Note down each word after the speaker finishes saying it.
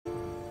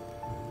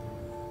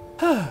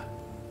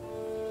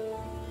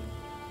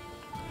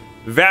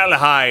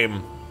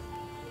Valheim.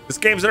 This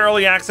game's in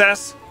early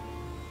access.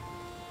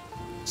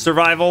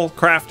 Survival,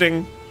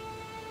 crafting.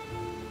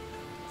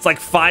 It's like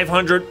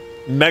 500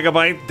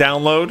 megabyte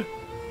download.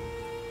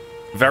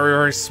 Very,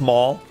 very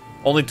small.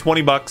 Only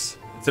 20 bucks.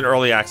 It's in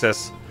early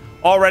access.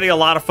 Already a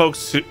lot of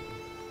folks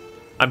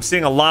I'm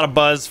seeing a lot of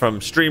buzz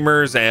from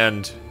streamers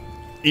and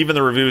even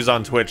the reviews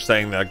on Twitch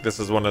saying that this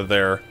is one of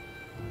their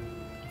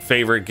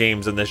favorite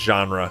games in this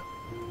genre.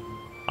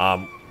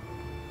 I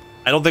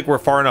don't think we're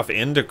far enough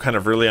in to kind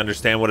of really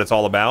understand what it's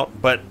all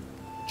about, but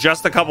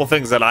just a couple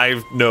things that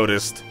I've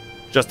noticed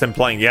just in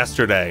playing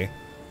yesterday.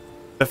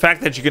 The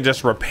fact that you can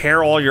just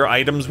repair all your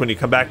items when you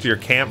come back to your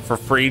camp for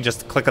free,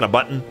 just clicking a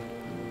button,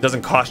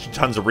 doesn't cost you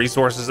tons of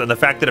resources. And the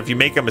fact that if you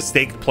make a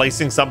mistake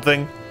placing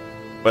something,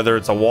 whether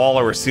it's a wall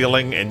or a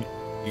ceiling, and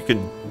you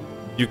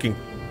can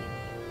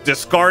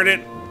discard it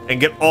and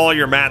get all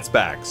your mats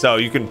back. So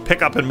you can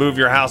pick up and move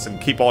your house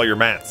and keep all your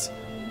mats.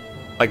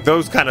 Like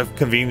those kind of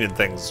convenient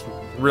things,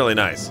 really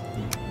nice.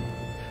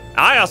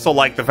 I also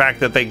like the fact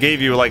that they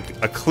gave you like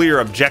a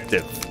clear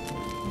objective.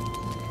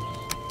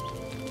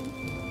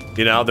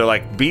 You know, they're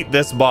like, beat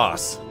this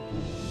boss.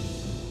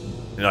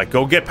 And you're like,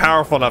 go get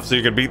powerful enough so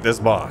you can beat this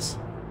boss.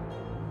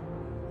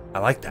 I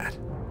like that.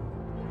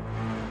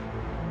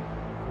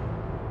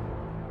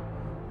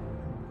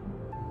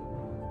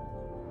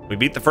 We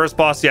beat the first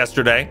boss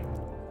yesterday.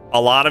 A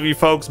lot of you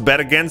folks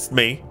bet against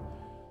me.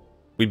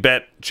 We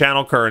bet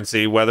channel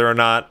currency whether or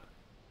not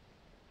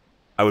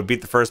I would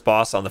beat the first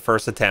boss on the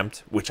first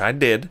attempt, which I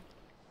did.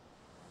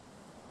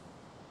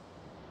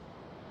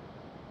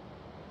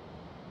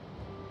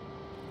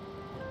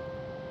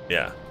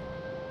 Yeah.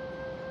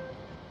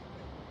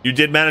 You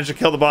did manage to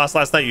kill the boss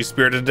last night. You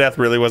spirited to death.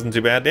 Really wasn't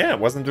too bad. Yeah, it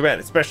wasn't too bad.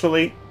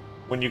 Especially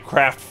when you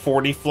craft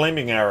 40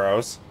 flaming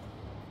arrows.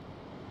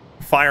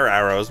 Fire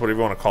arrows, whatever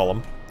you want to call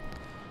them.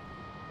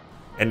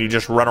 And you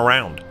just run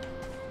around.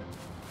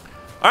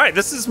 Alright,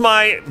 this is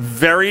my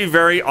very,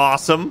 very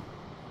awesome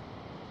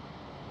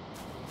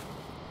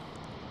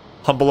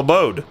humble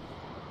abode.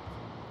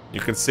 You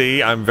can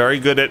see I'm very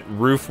good at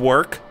roof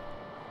work.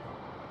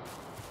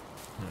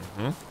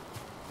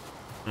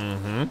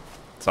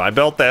 So I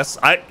built this.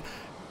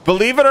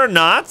 Believe it or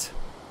not,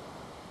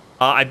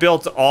 I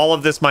built all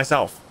of this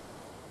myself.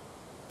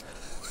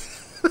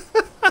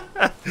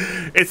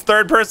 It's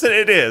third person.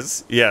 It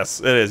is. Yes,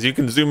 it is. You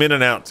can zoom in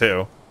and out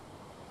too.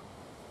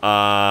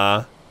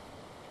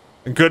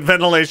 Good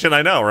ventilation,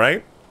 I know,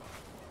 right?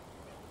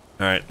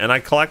 All right, and I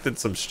collected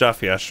some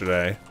stuff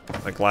yesterday.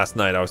 Like last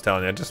night, I was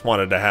telling you, I just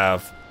wanted to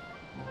have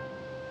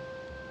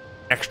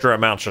extra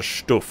amounts of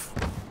stuff.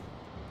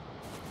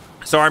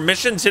 So our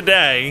mission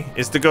today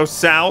is to go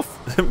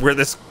south where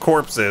this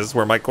corpse is,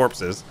 where my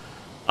corpse is.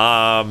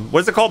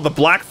 What's it called? The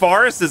Black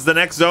Forest is the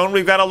next zone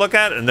we've got to look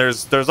at. And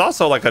there's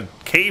also like a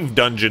cave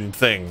dungeon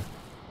thing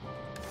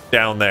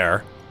down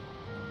there.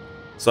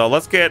 So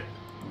let's get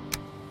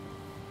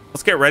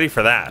ready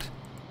for that.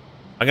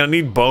 I'm gonna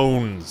need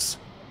bones.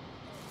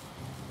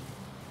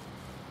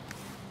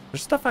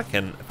 There's stuff I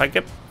can, if I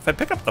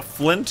pick up the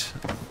flint.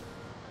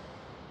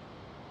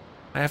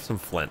 I have some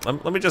flint.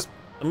 Let me just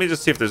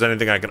see if there's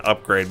anything I can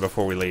upgrade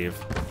before we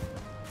leave.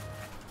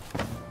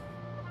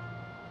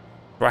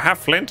 Do I have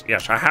flint?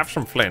 Yes, I have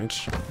some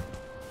flint.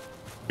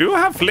 Do you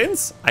have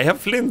flints? I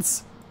have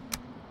flints.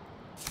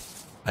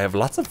 I have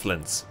lots of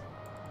flints.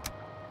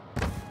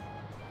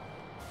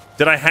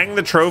 Did I hang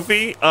the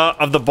trophy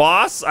of the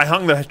boss? I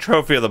hung the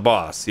trophy of the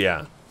boss,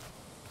 yeah.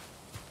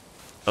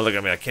 Oh, look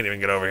at me, I can't even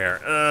get over here.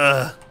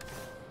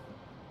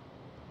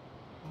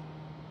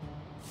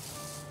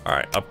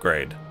 Alright,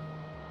 upgrade.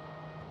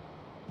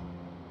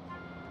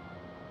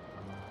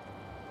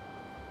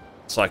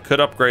 So I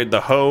could upgrade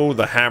the hoe,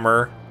 the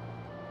hammer.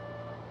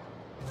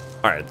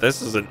 Alright,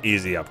 this is an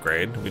easy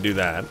upgrade. We do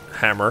that.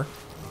 Hammer.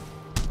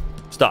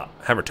 Stop.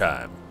 Hammer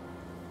time.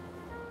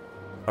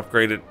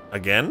 Upgrade it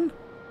again?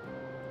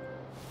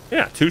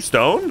 Yeah, 2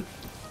 stone?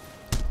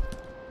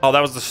 Oh, that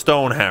was the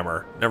stone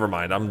hammer. Never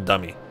mind, I'm a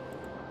dummy.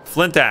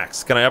 Flint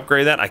axe. Can I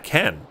upgrade that? I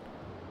can.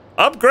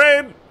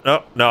 Upgrade!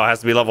 Oh, no, it has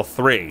to be level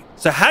 3.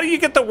 So how do you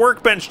get the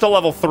workbench to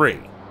level 3?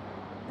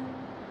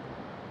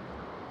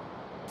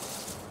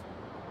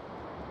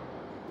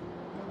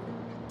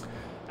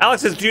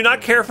 Alex says, do you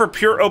not care for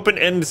pure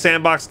open-end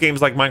sandbox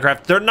games like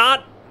Minecraft? They're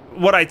not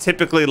what I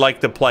typically like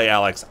to play,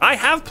 Alex. I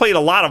have played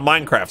a lot of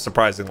Minecraft,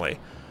 surprisingly.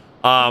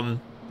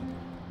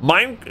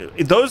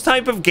 Those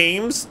type of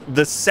games,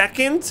 the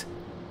second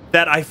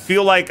that I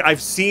feel like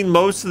I've seen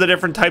most of the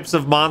different types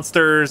of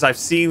monsters, I've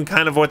seen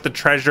kind of what the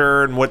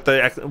treasure and what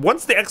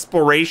once the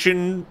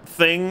exploration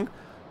thing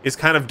is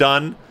kind of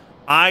done,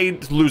 I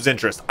lose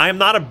interest. I am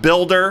not a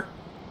builder.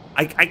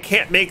 I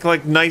can't make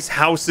like nice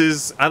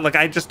houses.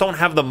 I just don't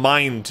have the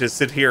mind to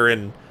sit here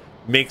and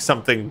make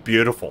something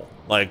beautiful.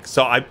 Like,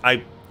 so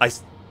I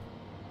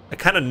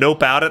kind of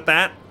nope out at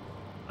that.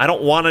 I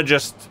don't want to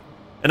just,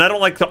 and I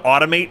don't like to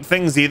automate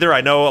things either.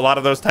 I know a lot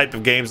of those type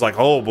of games like,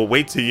 oh, but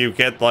wait till you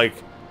get like,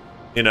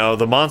 you know,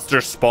 the monster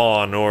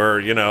spawn,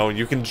 or, you know,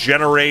 you can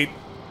generate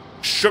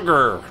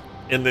sugar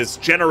in this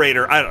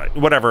generator.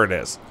 Whatever it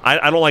is.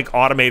 I don't like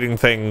automating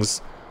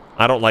things.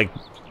 I don't like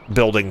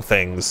building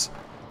things.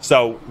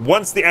 So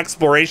once the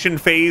exploration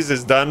phase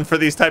is done for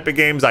these type of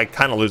games, I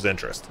kind of lose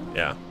interest.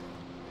 Yeah.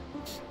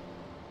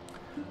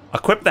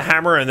 Equip the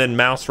hammer and then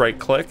mouse right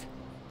click.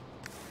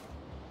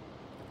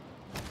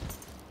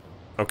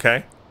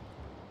 Okay.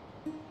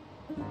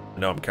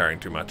 No, I'm carrying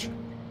too much.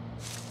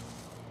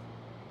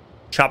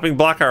 Chopping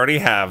block, I already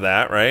have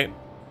that, right?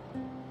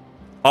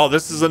 Oh,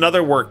 this is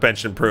another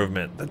workbench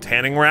improvement. The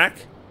tanning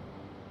rack.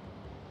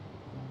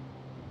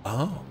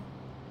 Oh.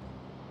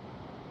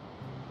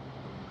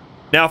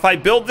 Now, if I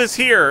build this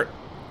here,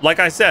 like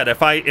I said,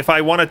 if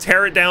I want to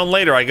tear it down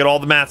later, I get all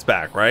the mats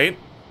back, right?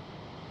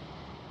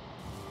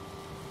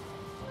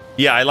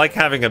 Yeah, I like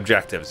having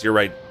objectives. You're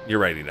right. You're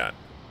right, Edot.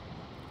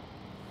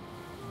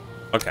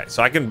 Okay,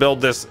 so I can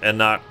build this and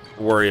not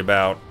worry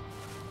about...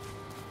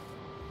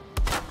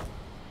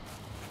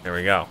 There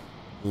we go.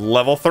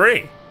 Level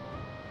 3.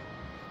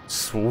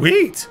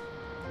 Sweet.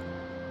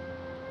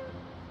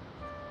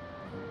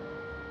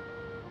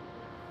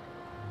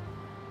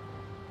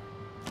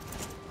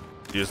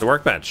 Use the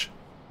workbench.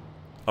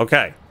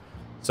 Okay.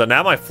 So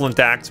now my flint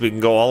axe, we can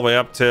go all the way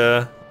up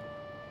to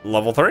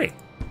level 3.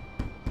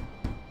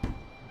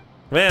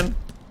 Man.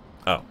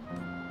 Oh.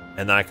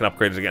 And then I can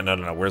upgrade it again. No,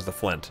 no, no. Where's the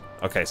flint?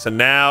 Okay, so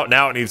now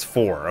it needs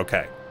 4.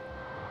 Okay.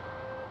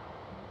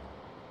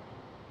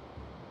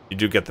 You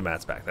do get the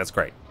mats back. That's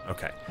great.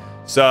 Okay.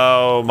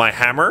 So my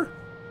hammer.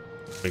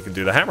 We can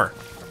do the hammer.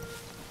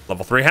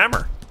 Level 3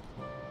 hammer.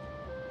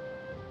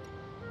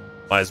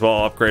 Might as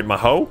well upgrade my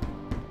hoe.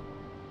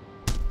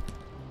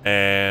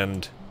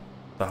 And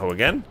the hoe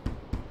again.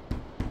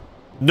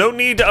 No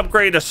need to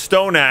upgrade a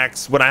stone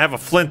axe when I have a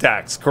flint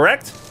axe,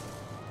 correct?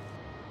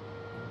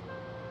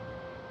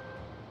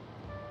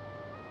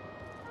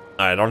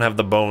 I don't have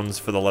the bones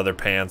for the leather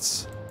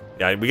pants.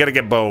 Yeah, we gotta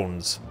get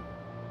bones.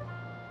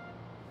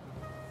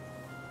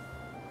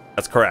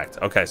 That's correct.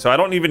 Okay, so I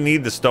don't even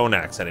need the stone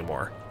axe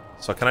anymore.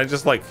 So can I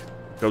just, like,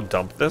 go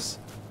dump this?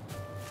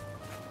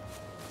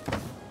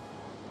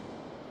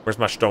 Where's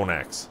my stone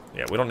axe?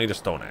 Yeah, we don't need a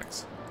stone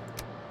axe.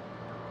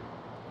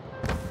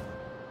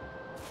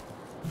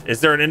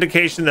 Is there an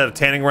indication that a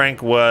tanning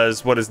rank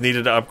was what is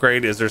needed to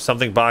upgrade? Is there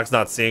something Bog's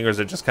not seeing, or is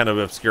it just kind of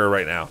obscure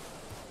right now?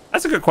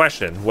 That's a good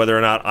question, whether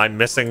or not I'm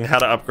missing how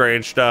to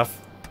upgrade stuff.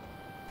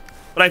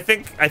 But I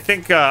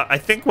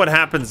think what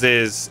happens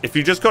is if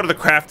you just go to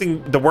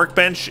the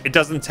workbench, it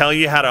doesn't tell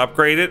you how to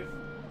upgrade it,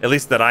 at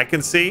least that I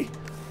can see.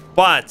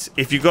 But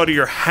if you go to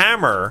your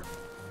hammer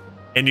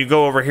and you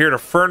go over here to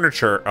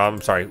furniture, I'm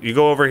sorry, you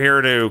go over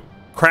here to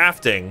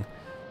crafting,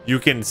 you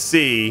can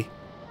see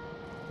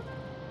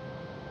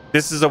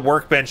this is a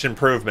workbench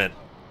improvement.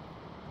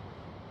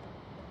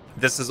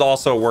 This is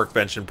also a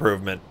workbench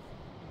improvement.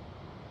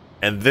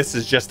 And this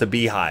is just a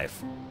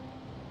beehive.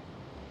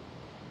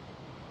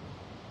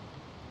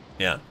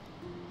 Yeah.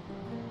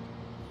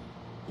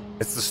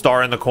 It's the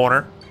star in the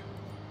corner.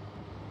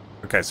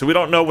 Okay, so we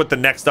don't know what the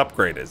next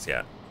upgrade is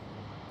yet.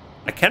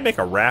 I can make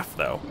a raft,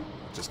 though,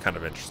 which is kind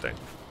of interesting.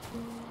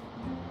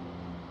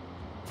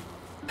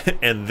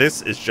 And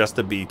this is just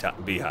a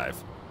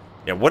beehive.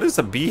 Yeah, what is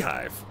a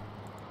beehive?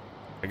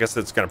 I guess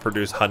it's going to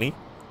produce honey.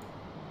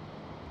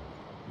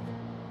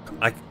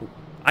 I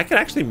can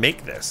actually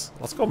make this.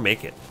 Let's go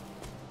make it.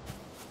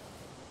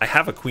 I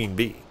have a queen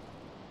bee.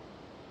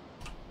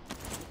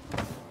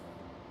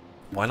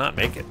 Why not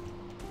make it?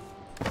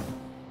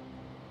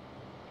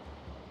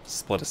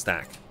 Split a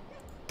stack.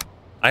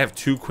 I have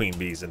 2 queen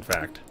bees, in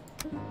fact.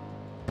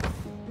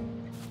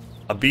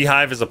 A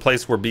beehive is a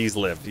place where bees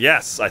live.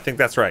 Yes, I think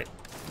that's right.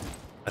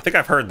 I think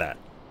I've heard that.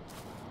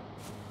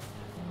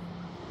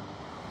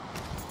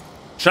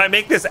 Should I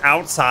make this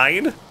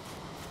outside?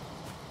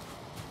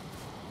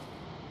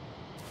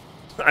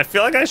 I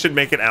feel like I should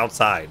make it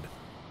outside.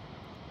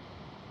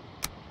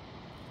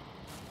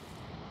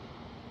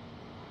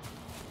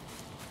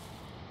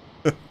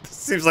 This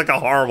seems like a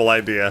horrible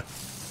idea.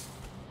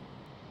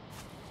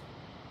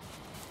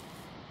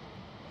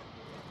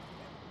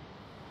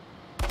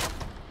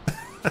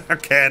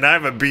 Okay, and I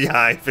have a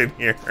beehive in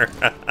here.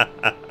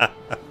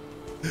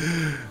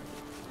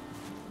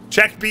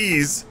 Check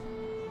bees.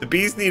 The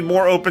bees need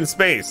more open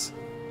space.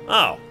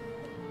 Oh.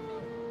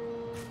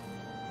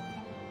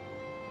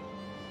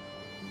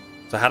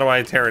 So how do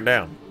I tear it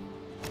down?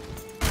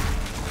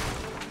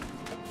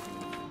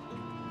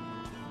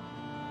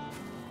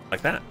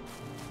 Like that.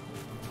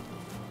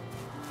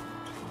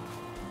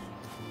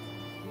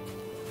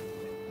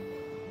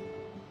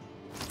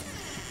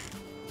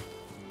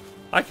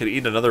 I could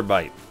eat another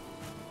bite.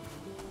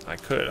 I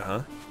could,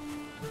 huh?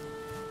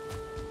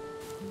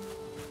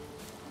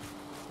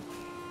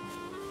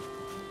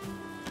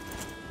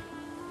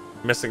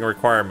 Missing a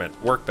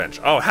requirement. Workbench.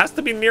 Oh, it has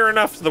to be near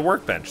enough to the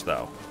workbench,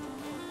 though.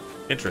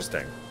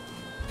 Interesting.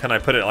 Can I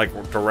put it, like,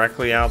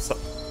 directly outside?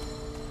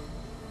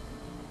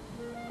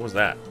 What was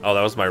that? Oh,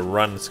 that was my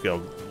run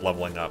skill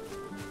leveling up.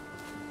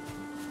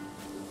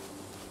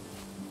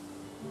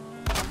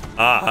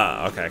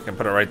 Aha, okay, I can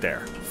put it right there.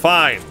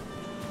 Fine.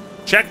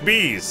 Check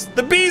bees.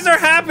 The bees are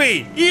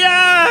happy.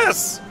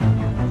 Yes.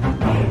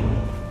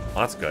 Well,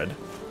 that's good.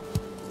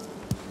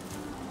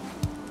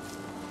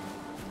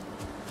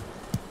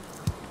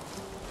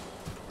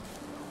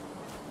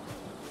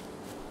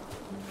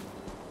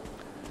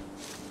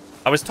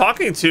 I was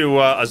talking to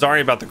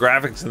Azari about the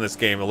graphics in this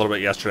game a little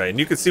bit yesterday, and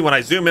you can see when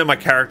I zoom in my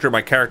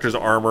character's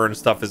armor and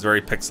stuff is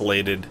very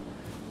pixelated.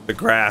 The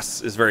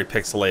grass is very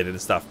pixelated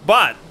and stuff.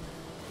 But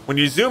when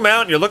you zoom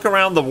out and you look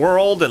around the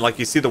world and like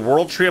you see the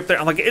world tree up there,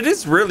 I'm like, it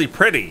is really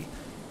pretty.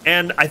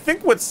 And I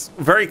think what's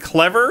very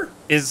clever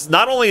is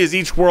not only is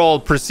each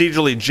world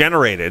procedurally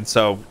generated,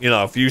 so, you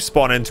know, if you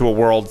spawn into a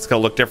world, it's going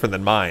to look different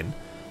than mine.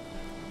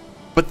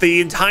 But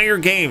the entire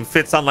game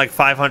fits on like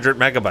 500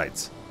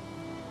 megabytes.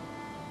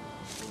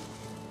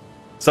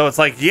 So it's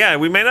like, yeah,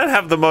 we may not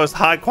have the most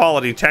high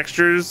quality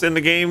textures in the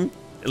game,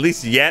 at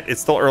least yet.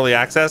 It's still early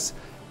access.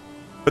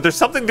 But there's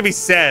something to be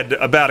said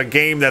about a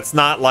game that's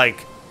not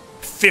like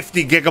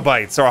 50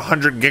 gigabytes or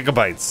 100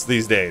 gigabytes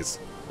these days.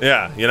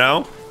 Yeah, you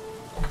know?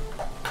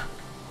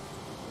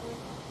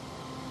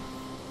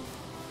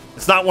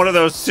 It's not one of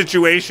those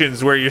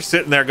situations where you're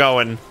sitting there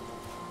going,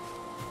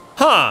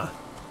 huh?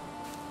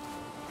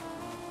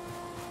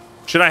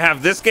 Should I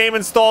have this game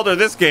installed or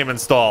this game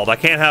installed? I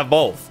can't have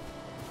both.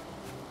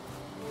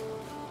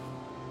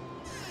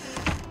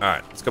 All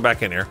right, let's go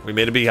back in here. We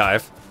made a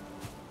beehive.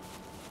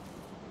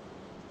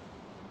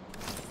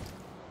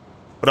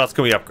 What else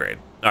can we upgrade?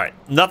 All right,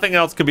 nothing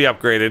else can be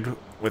upgraded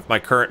with my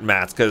current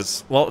mats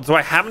because, well,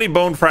 how many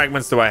bone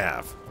fragments do I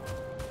have?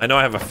 I know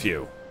I have a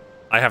few.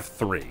 I have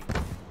 3.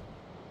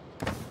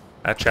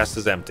 That chest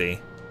is empty.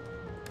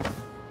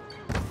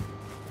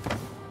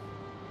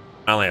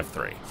 I only have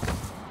 3.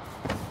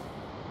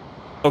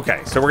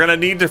 Okay, so we're gonna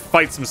need to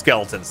fight some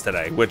skeletons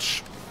today,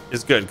 which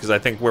is good because I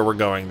think where we're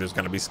going, there's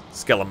gonna be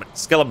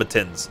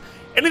skeletons.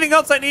 Anything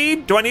else I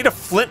need? Do I need a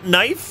flint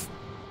knife?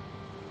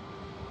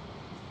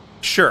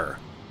 Sure.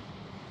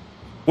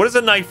 What does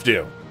a knife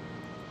do?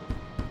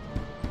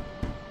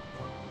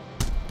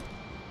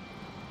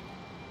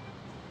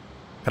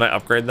 Can I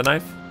upgrade the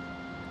knife?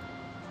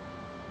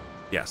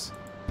 Yes.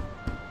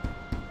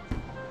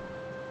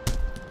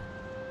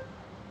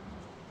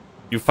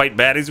 You fight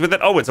baddies with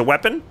it? Oh, it's a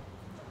weapon?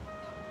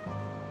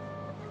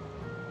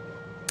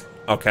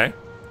 Okay.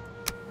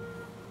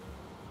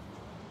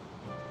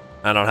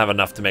 I don't have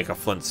enough to make a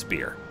flint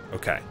spear.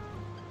 Okay.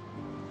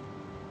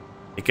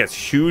 It gets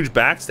huge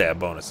backstab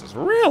bonuses.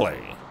 Really?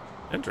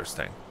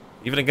 Interesting.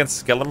 Even against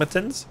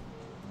skeletons?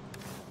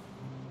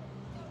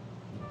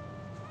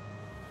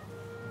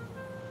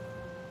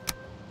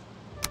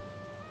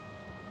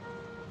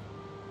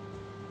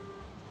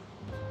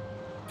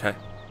 Okay.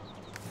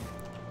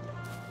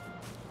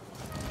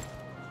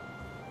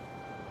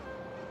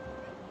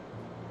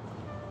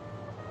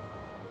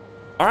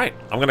 All right,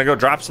 I'm gonna go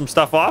drop some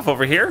stuff off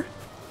over here.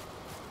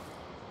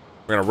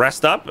 We're gonna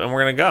rest up and we're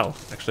gonna go.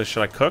 Actually,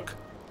 should I cook?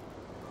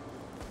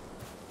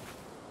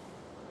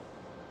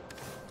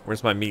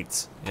 Where's my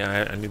meats?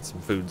 Yeah, I need some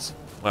foods.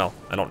 Well,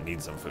 I don't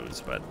need some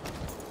foods, but...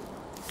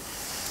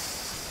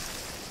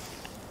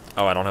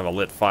 Oh, I don't have a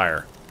lit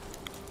fire.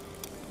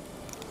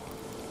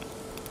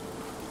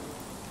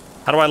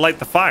 How do I light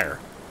the fire?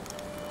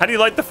 How do you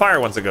light the fire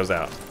once it goes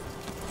out?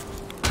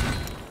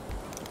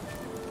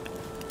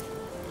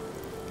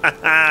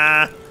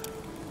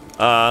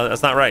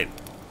 That's not right.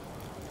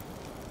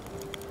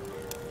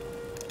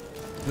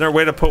 Is there a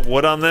way to put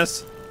wood on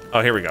this?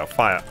 Oh, here we go.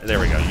 Fire. There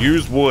we go.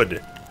 Use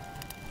wood.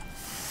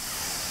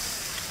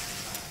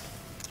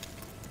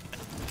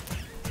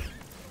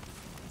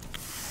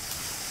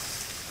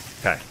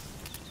 Okay.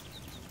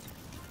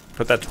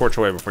 Put that torch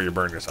away before you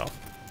burn yourself.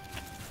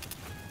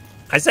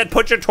 I said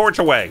put your torch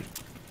away.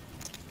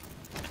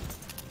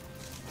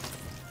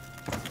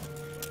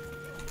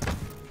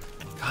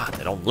 God,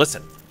 they don't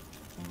listen.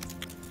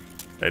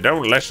 They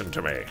don't listen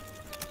to me.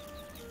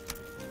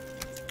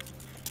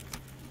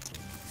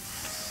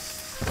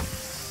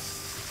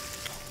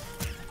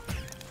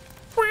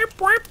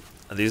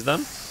 Are these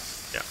done?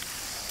 Yeah.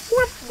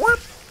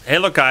 Hey,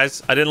 look,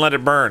 guys. I didn't let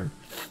it burn.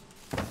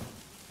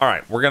 All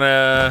right, we're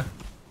gonna...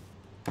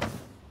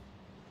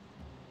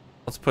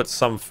 Let's put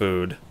some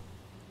food.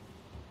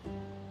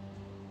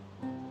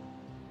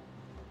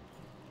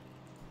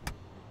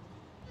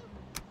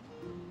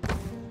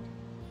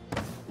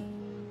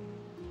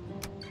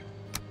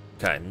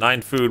 Okay,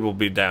 9 food will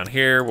be down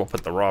here. We'll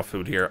put the raw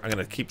food here. I'm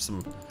gonna keep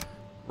some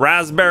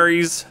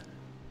raspberries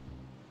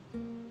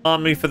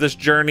on me for this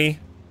journey.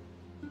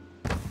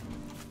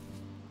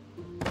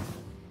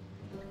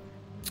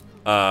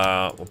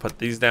 We'll put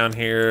these down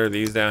here,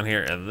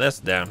 and this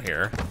down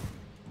here.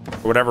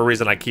 For whatever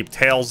reason, I keep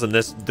tails in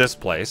this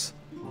place.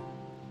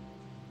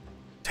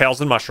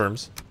 Tails and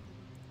mushrooms.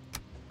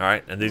 All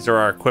right, and these are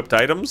our equipped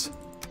items.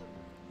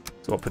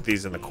 So we'll put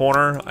these in the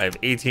corner. I have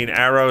 18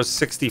 arrows,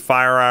 60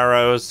 fire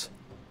arrows.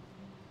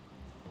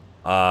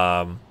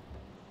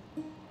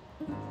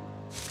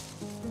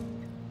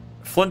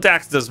 Flint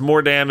axe does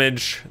more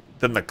damage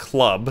than the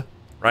club,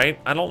 right?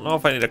 I don't know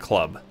if I need a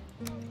club.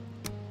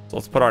 So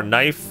let's put our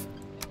knife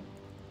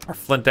Our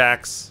flint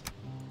axe.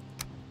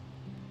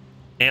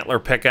 Antler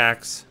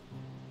pickaxe.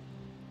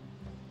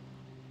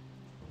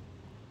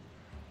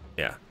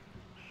 Yeah.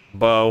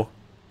 Bow.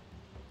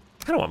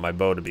 I kind of want my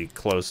bow to be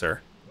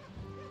closer.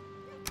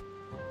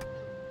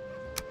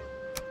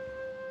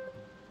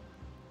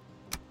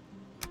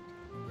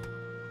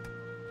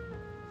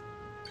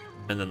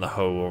 And then the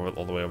hoe over,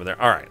 all the way over there.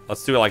 All right,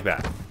 let's do it like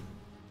that.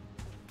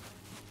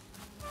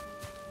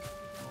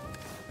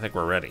 I think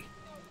we're ready.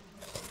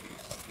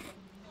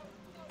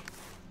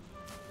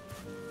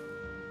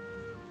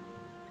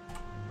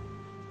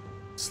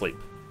 Sleep.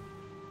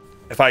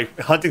 If I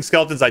hunting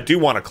skeletons, I do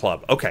want a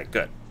club. Okay,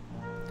 good.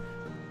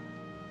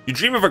 You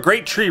dream of a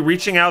great tree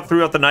reaching out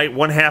throughout the night.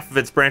 One half of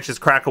its branches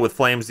crackle with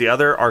flames. The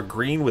other are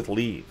green with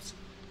leaves.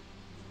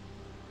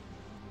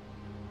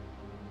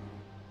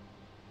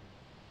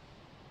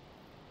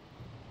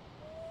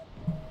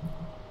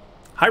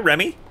 Hi,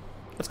 Remy.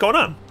 What's going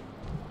on?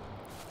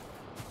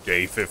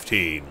 Day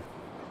 15.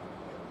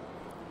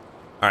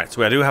 All right,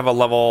 so I do have a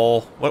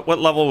level. What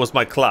level was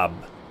my club?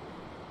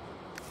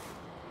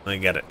 Let me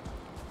get it.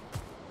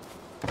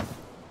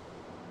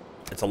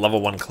 It's a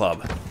level 1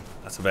 club.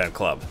 That's a bad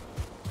club.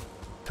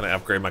 Can I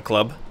upgrade my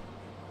club?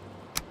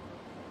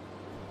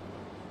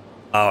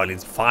 Oh, it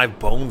needs 5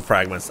 bone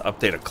fragments to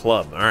update a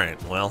club. All right,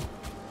 well,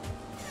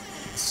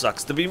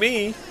 sucks to be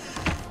me.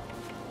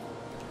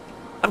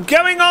 I'm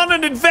going on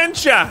an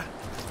adventure.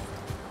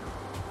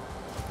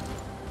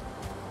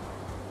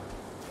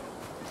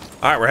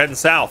 All right, we're heading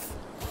south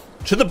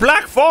to the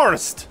Black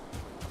Forest.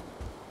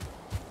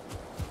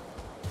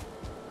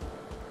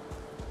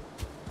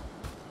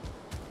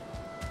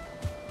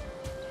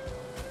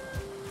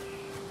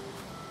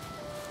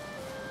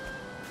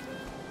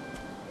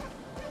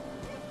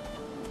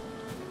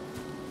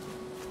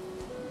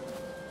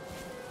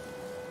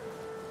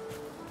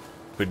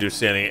 If we do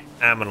see any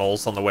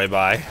aminals on the way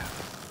by.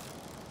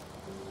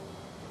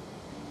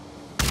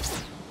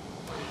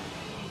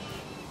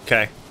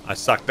 Okay, I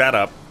sucked that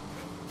up.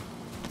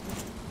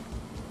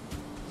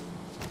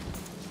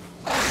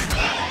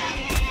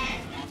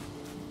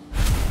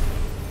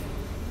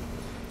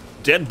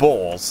 Dead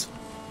balls.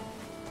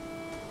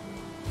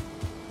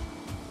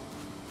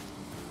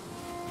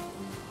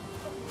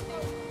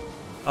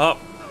 Oh.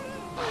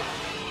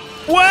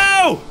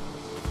 Whoa!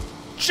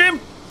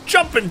 Chimp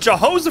jumping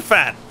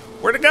Jehoshaphat.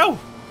 Where'd it go?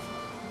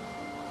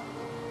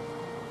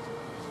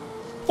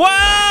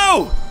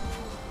 Whoa!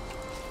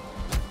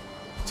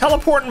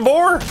 Teleporting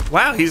boar.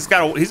 Wow, he's a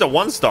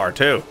 1-star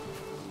too.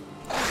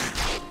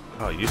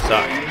 Oh, you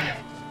suck.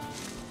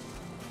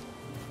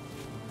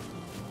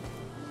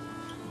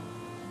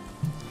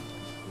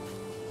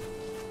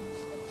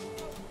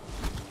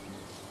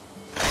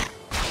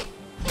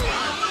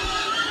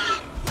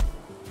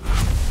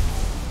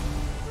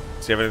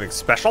 Does he have anything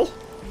special?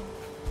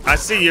 I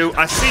see you,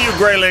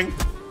 Grayling.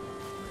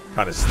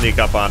 Trying to sneak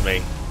up on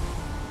me.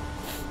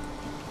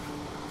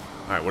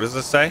 All right, what does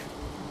this say?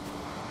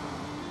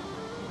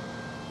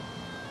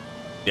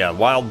 Yeah,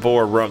 wild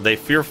boar roam. They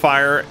fear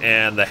fire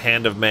and the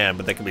hand of man,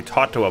 but they can be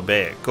taught to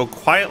obey it. Go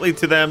quietly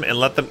to them and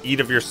let them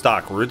eat of your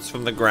stock. Roots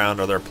from the ground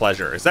are their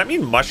pleasure. Does that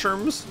mean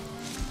mushrooms?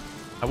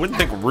 I wouldn't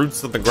think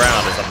roots of the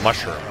ground is a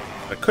mushroom.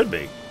 It could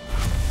be.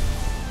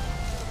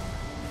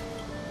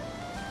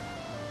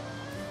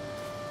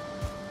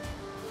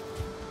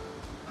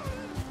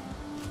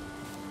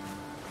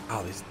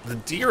 Oh, the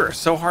deer are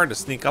so hard to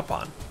sneak up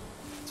on.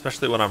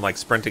 Especially when I'm like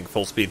sprinting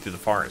full speed through the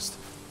forest.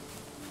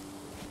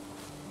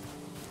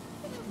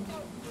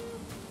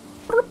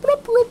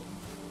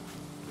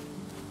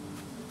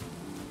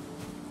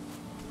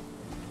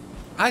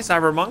 Hi,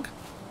 Cybermonk.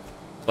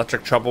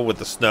 Electric trouble with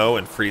the snow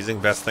and freezing.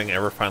 Best thing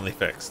ever finally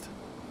fixed.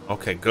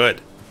 Okay, good.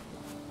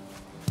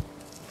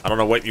 I don't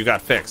know what you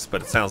got fixed,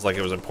 but it sounds like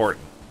it was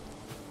important.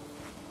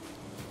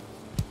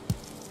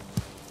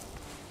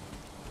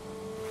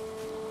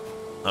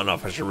 I don't know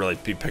if I should really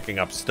be picking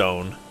up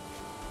stone.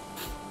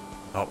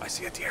 Oh, I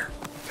see a deer.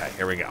 Okay,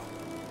 here we go.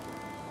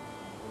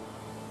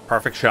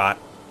 Perfect shot.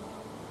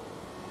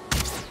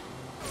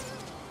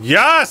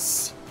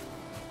 Yes!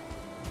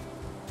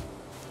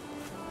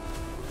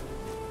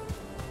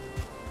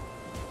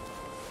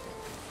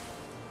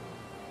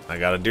 I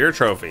got a deer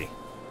trophy.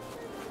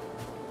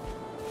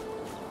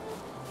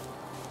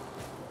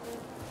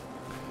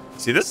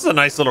 See, this is a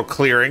nice little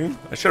clearing.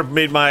 I should have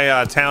made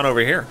my town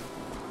over here.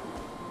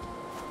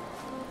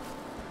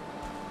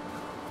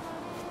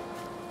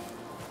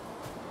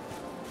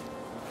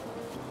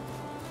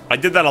 I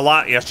did that a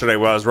lot yesterday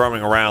while I was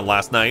roaming around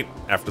last night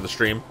after the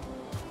stream.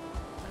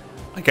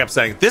 I kept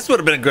saying, this would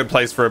have been a good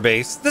place for a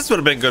base. This would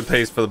have been a good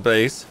place for the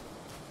base.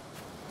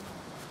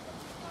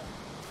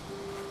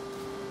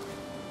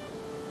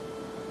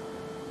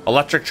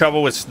 Electric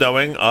trouble with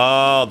snowing.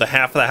 Oh, the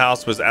half of the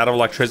house was out of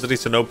electricity,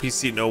 so no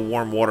PC, no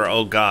warm water.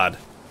 Oh, God.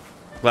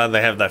 Glad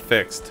they have that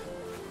fixed.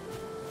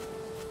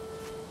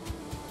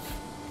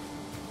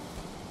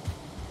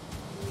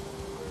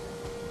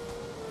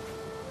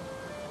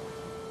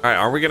 All right,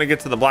 are we going to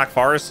get to the Black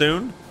Forest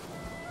soon?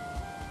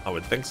 I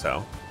would think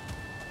so.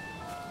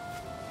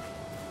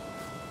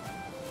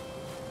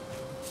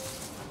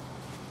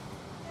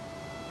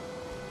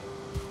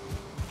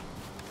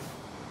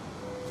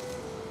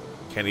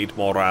 Can't eat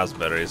more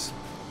raspberries.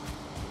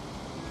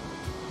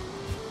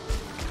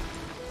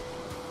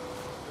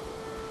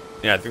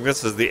 Yeah, I think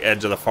this is the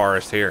edge of the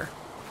forest here.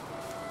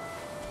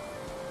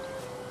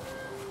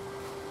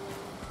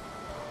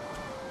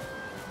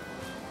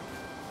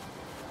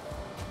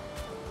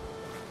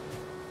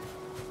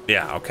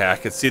 Yeah, okay, I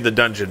could see the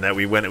dungeon that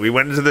we went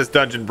into this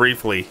dungeon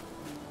briefly,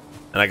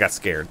 and I got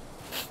scared.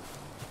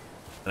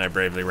 And I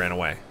bravely ran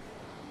away.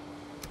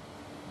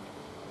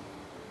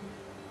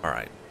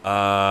 Alright,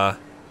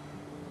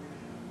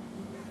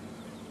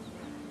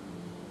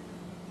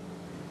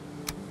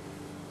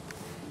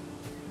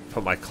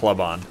 put my club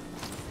on.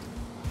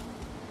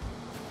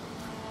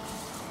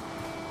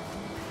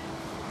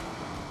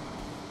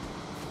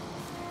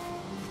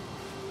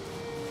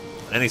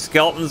 Any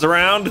skeletons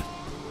around?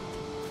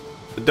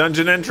 The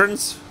dungeon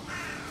entrance?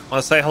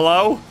 Want to say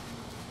hello?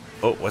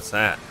 Oh, what's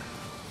that?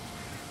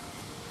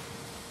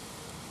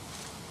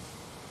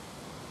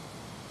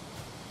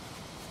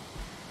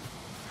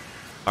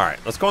 Alright,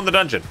 let's go in the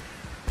dungeon.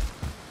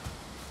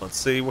 Let's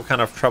see what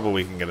kind of trouble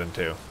we can get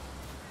into.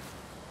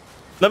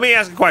 Let me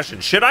ask a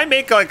question. Should I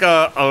make like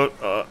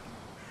a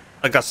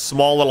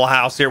small little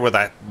house here with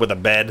a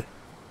bed?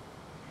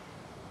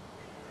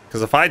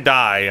 Because if I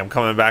die, I'm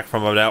coming back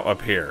from out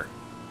up here.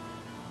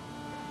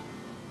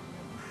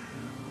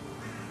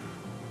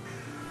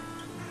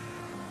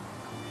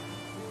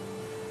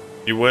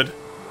 You would?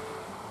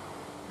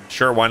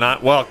 Sure, why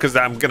not? Well, because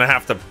I'm gonna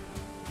have to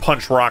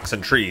punch rocks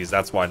and trees.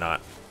 That's why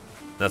not.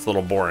 That's a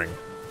little boring.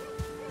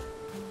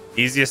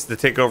 Easiest to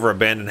take over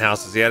abandoned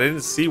houses. Yeah, I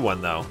didn't see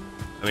one though.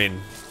 I mean,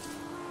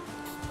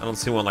 I don't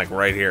see one like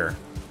right here.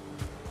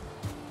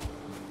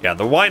 Yeah,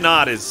 the why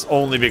not is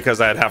only because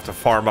I'd have to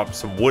farm up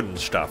some wooden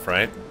stuff,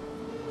 right?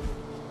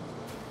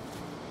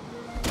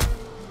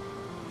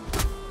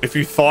 If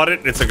you thought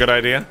it, it's a good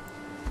idea.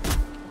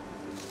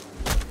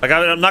 Like,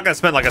 I'm not gonna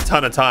spend like a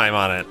ton of time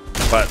on it,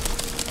 but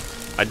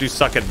I do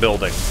suck at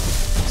building.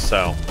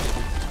 So,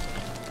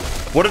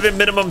 what are the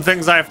minimum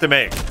things I have to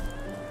make?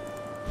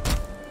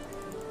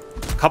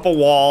 A couple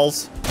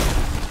walls.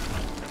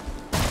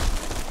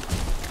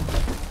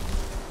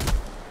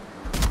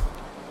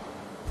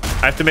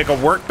 I have to make a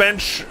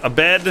workbench, a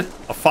bed,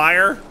 a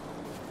fire.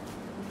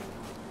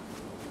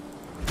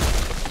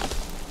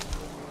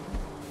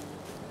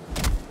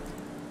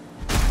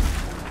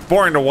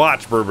 Boring to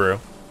watch, Brew Brew.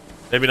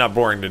 Maybe not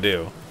boring to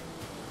do.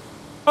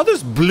 Oh,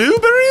 there's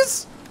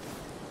blueberries?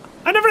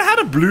 I never had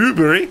a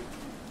blueberry.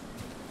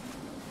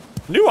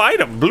 New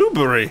item,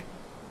 blueberry.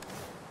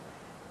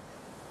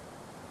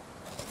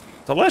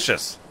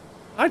 Delicious.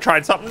 I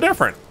tried something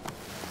different.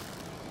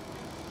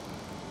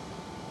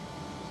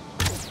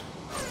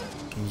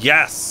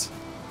 Yes.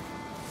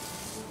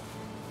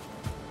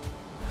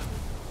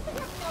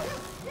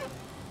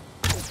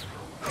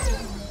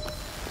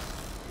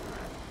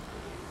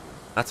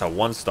 That's a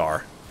 1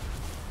 star.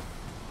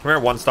 Come here,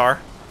 1 star.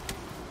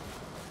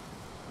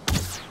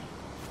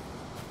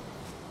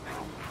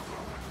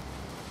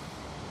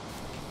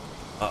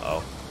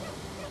 Uh-oh.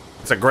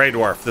 It's a gray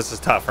dwarf. This is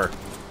tougher.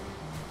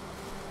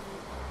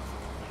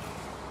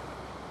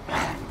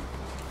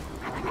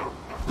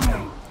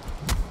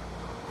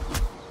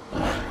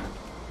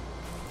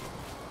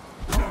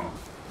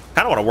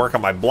 I want to work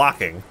on my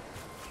blocking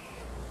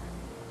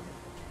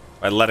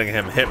by letting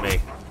him hit me.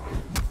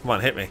 Come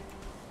on, hit me.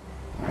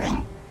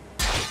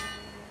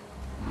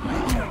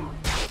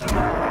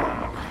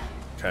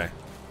 Okay.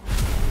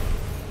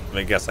 Let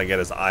me guess I get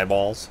his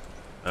eyeballs.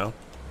 No?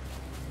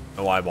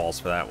 No eyeballs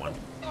for that one.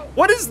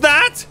 What is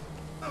that?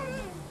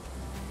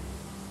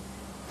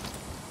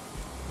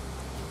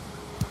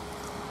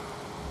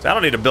 So I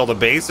don't need to build a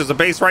base. There's a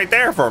base right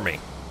there for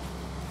me.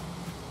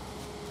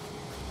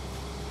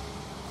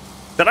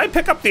 Did I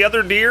pick up the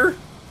other deer?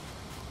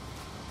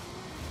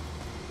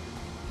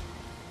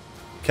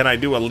 Can I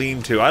do a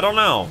lean-to? I don't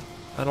know.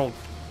 I don't...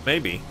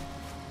 Maybe.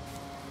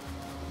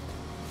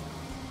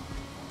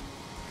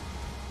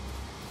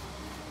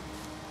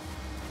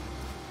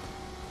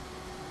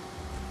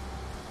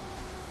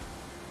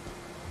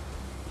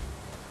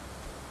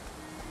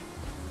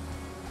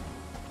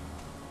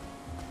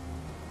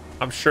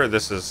 I'm sure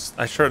this is...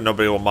 I'm sure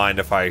nobody will mind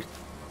if I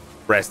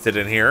rested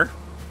in here.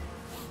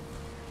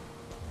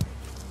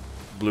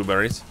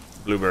 Blueberries.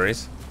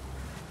 Blueberries.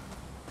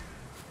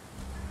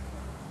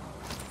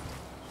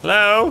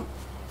 Hello?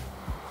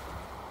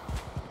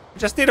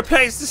 Just need a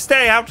place to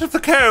stay out of the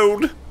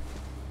cold.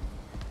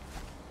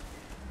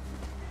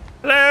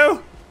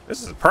 Hello?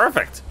 This is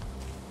perfect.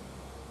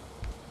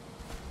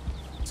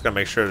 Just gotta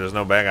make sure there's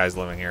no bad guys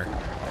living here.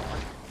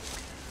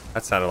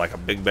 That sounded like a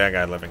big bad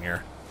guy living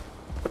here.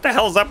 What the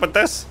hell's up with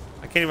this?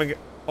 I can't even get...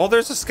 Oh,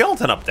 there's a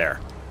skeleton up there.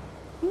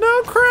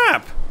 No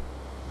crap.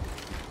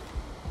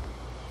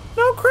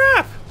 No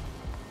crap.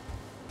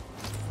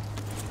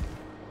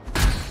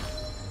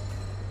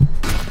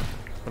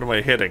 What am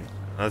I hitting?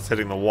 That's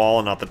hitting the wall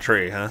and not the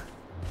tree, huh?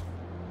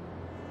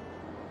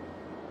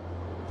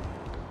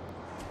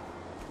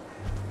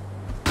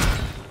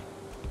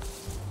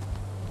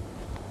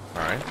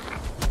 Alright.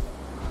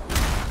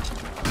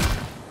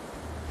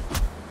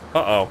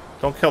 Uh-oh.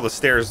 Don't kill the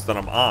stairs that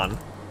I'm on.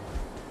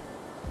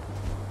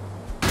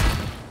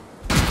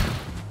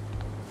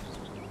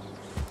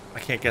 I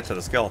can't get to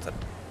the skeleton.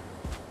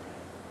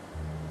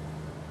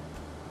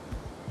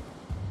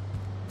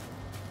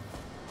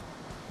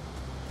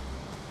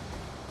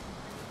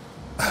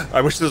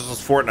 I wish this was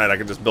Fortnite. I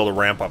could just build a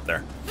ramp up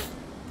there.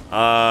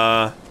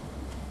 A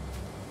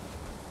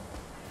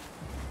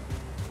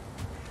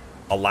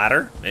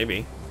ladder?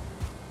 Maybe.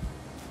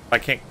 I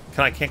can't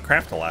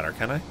craft a ladder,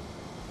 can I?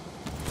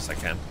 Yes, I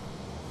can.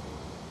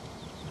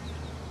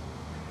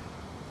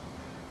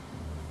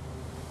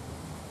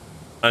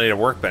 I need a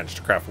workbench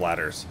to craft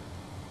ladders.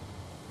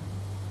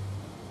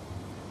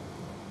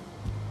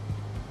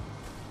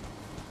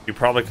 You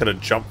probably could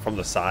have jumped from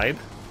the side.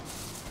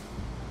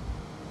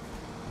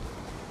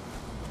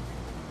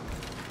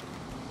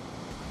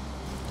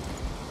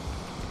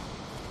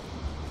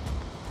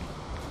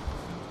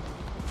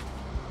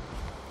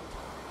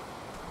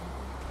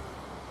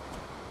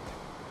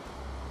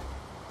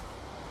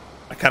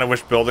 I kind of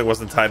wish building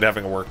wasn't tied to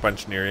having a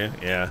workbench near you.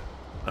 Yeah,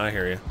 I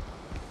hear you.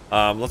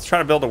 Let's try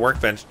to build a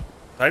workbench.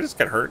 Did I just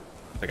get hurt?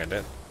 I think I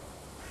did.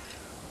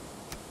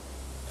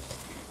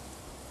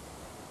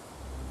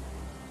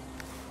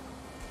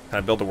 Can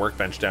I build a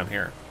workbench down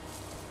here?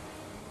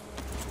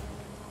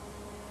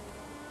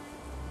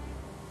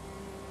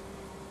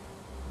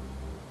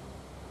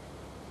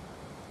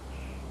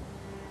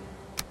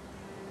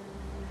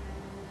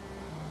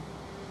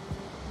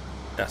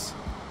 Yes.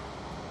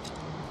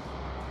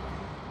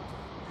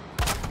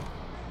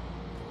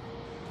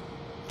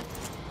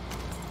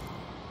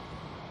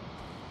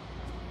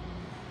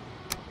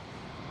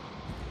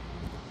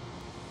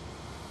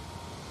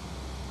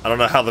 I don't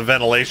know how the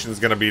ventilation is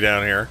going to be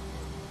down here.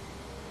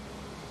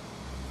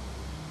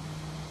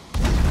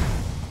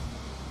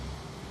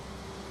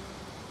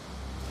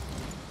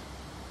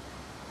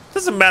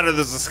 Doesn't matter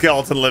there's a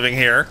skeleton living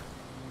here.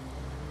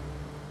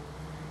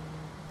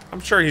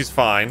 I'm sure he's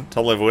fine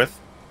to live with.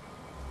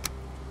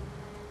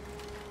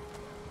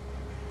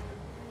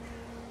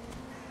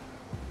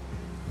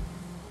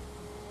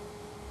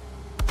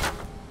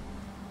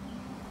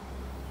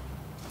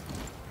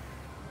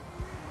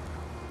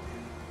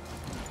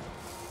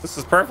 This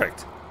is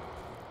perfect.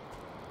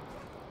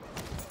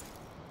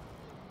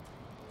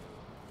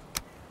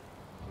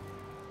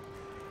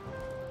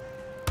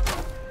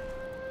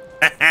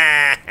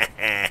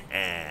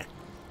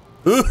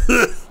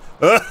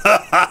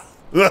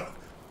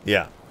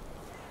 Yeah.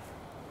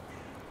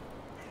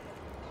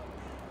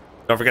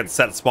 Don't forget to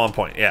set a spawn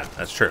point. Yeah,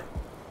 that's true.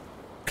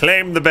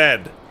 Claim the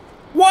bed.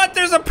 What?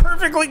 There's a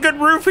perfectly good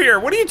roof here.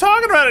 What are you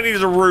talking about? It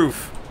needs a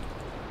roof.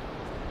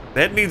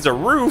 Bed needs a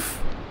roof.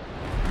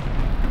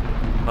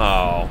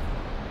 Oh,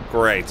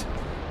 great.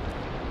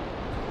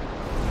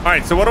 All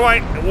right, so what do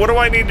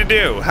I need to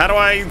do? How do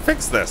I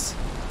fix this?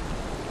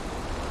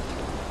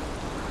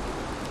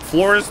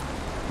 Floors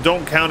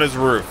don't count as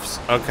roofs.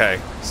 Okay,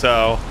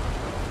 so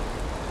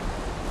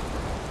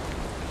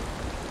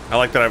I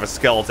like that I have a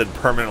skeleton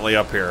permanently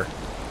up here.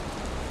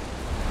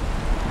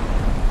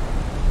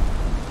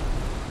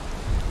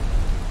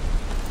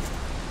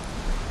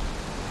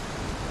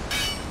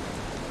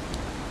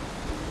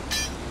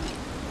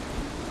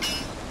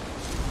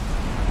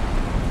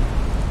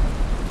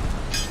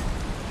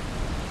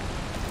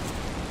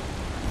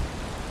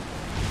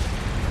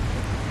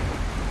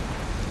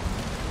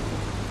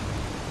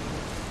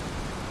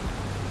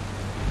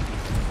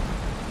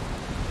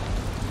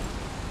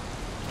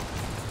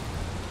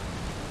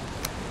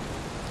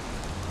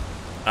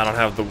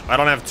 I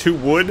don't have 2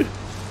 wood.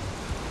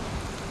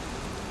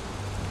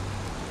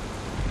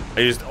 I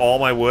used all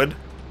my wood.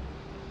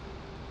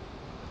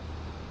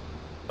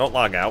 Don't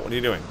log out. What are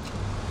you doing?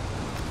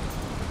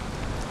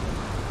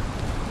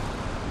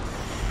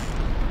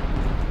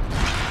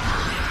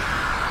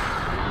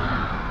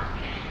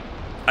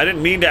 I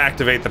didn't mean to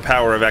activate the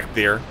power of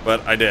Ecthier, but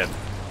I did.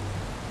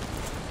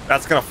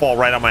 That's gonna fall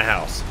right on my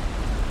house.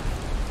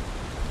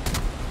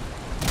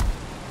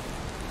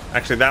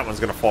 Actually, that one's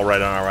gonna fall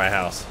right on our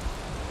house.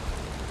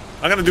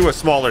 I'm gonna do a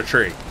smaller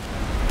tree.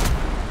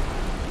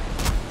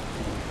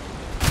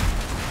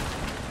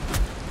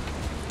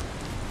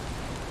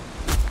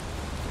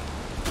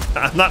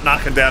 I'm not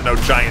knocking down no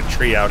giant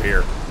tree out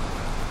here.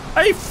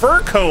 Hey,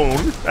 fir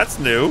cone! That's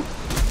new.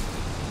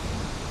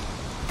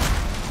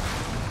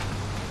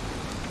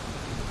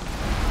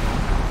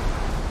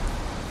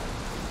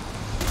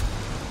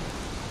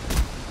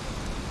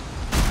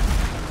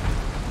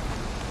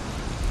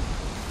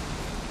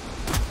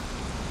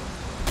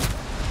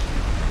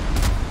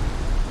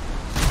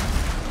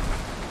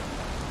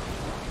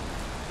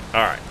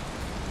 Alright.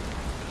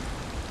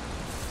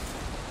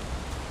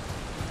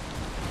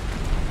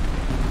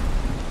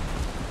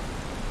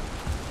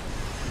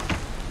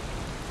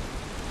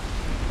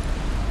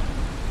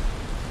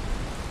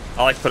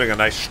 I like putting a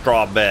nice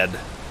straw bed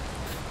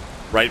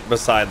right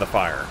beside the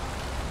fire.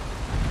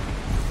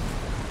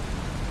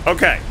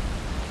 Okay.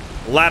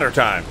 Ladder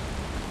time.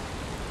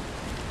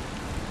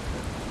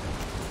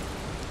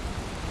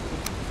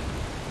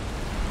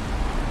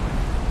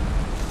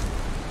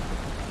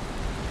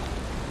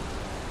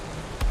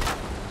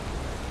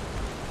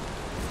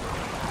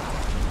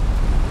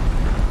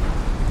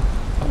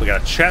 we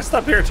got a chest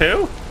up here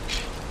too?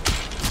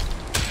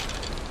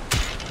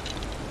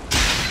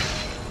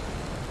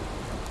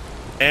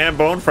 And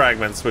bone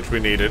fragments, which we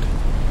needed.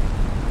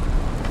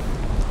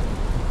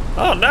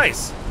 Oh,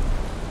 nice.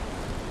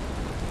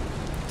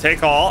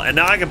 Take all, and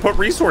now I can put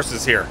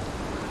resources here.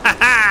 Ha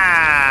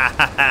ha!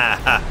 Ha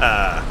ha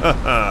ha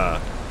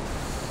ha!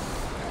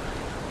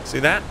 See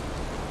that?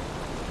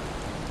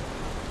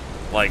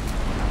 Like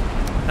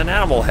an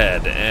animal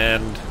head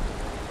and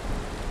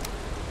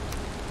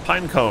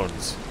pine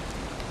cones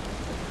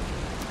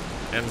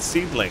and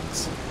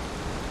seedlings.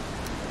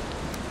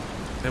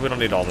 Maybe we don't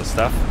need all this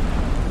stuff.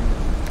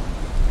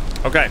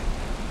 Okay.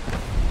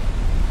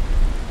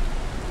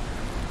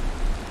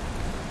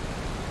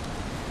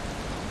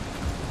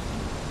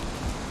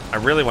 I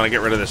really want to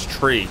get rid of this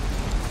tree.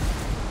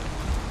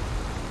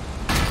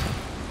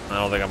 I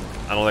don't think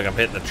I'm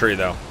hitting the tree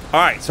though. All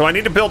right, so I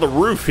need to build a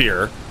roof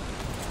here.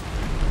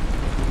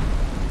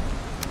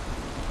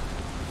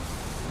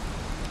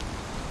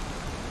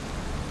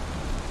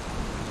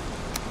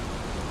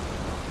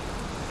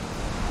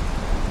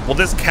 Will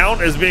this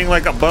count as being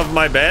like above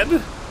my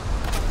bed?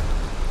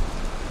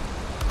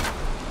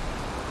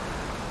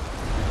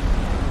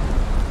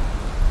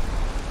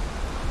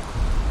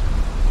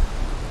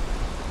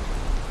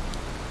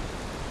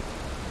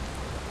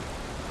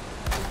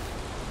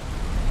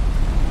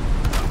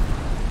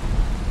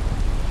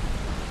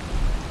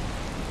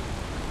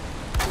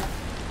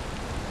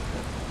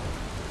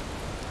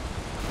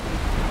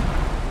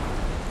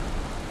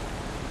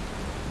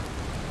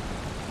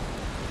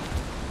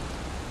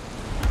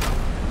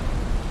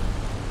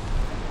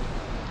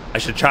 I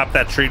should chop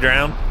that tree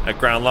down at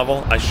ground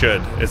level. I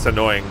should. It's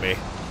annoying me.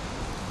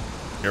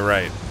 You're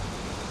right.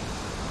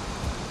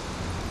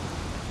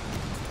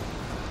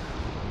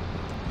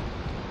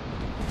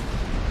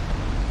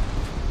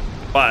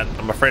 But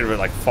I'm afraid of it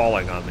like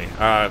falling on me.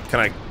 Can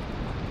I?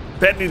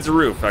 Bed needs a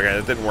roof. Okay,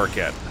 that didn't work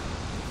yet.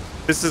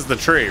 This is the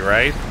tree,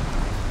 right?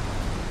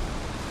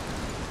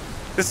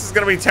 This is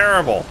gonna be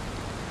terrible.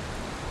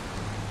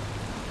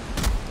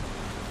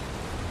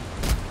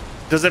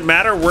 Does it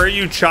matter where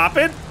you chop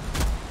it?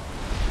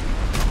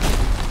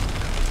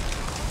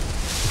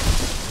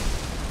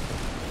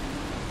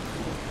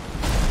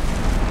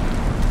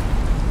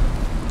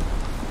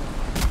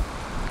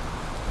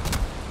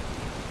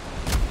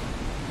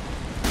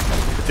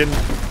 Didn't.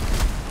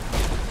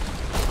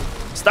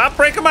 Stop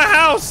breaking my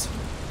house!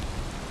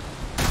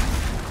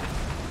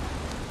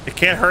 It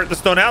can't hurt the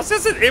stone house,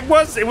 is it? It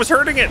was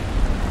hurting it.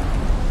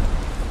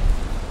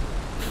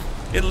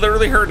 It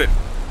literally hurt it.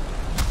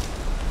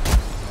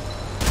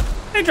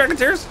 Hey, Dragon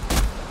Tears.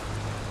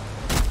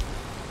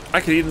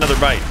 I could eat another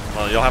bite.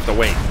 Well, you'll have to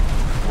wait.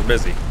 We're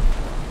busy.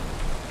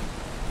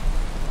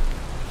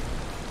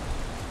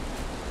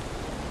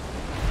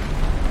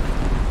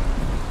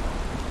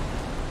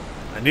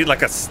 I need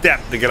like a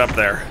step to get up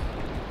there.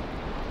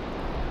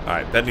 All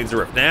right, bed needs a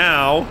roof.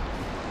 Now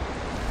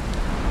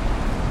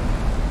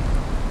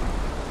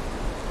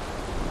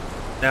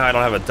I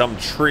don't have a dumb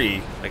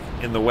tree like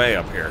in the way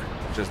up here,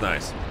 which is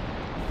nice.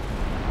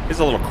 It's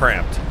a little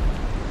cramped.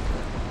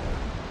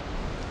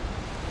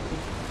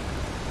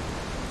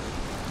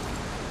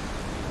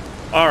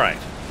 All right.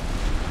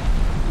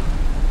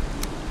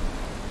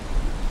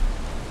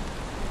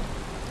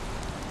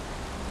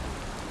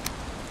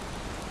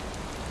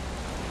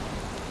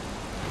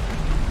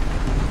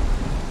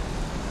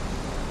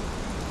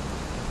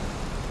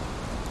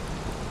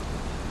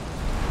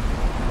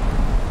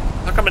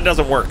 How come it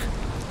doesn't work?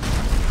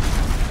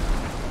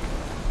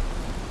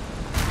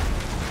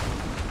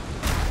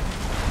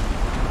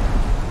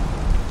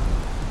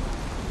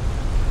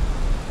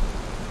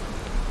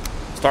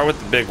 Start with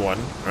the big one,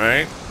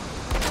 right?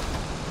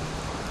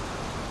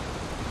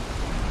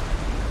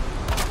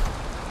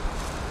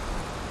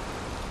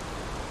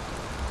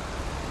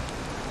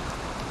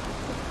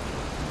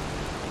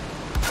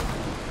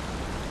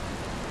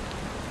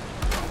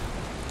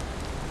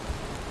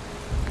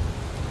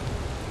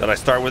 That I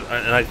start with,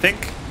 and I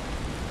think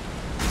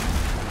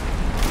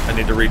I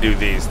need to redo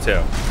these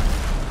too.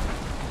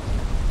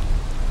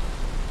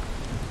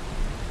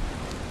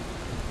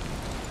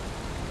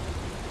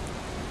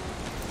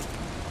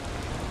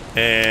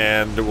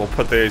 And we'll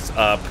put these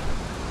up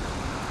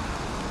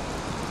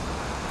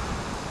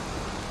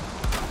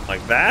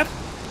like that.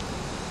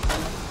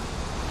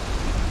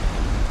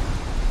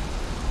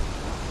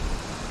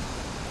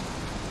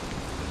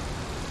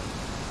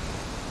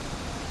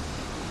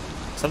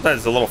 Sometimes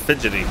it's a little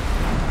fidgety.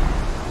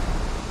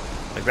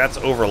 Like that's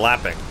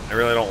overlapping. I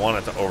really don't want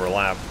it to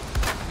overlap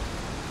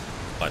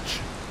much.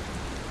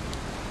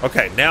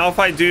 Okay, now if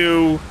I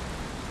do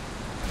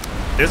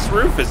this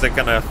roof, is it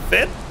gonna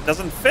fit?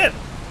 Doesn't fit.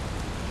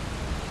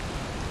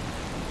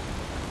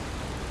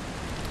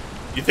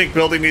 You think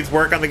building needs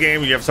work on the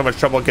game? You have so much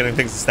trouble getting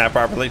things to snap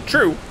properly?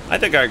 True. I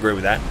think I agree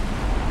with that.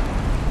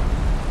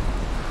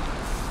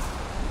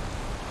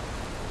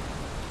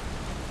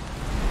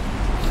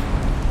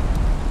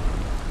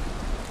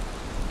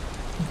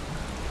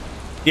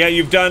 Yeah,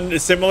 you've done a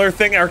similar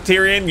thing,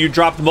 Arcturian. You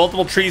dropped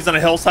multiple trees on a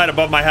hillside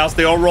above my house.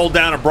 They all rolled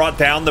down and brought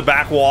down the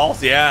back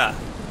walls. Yeah.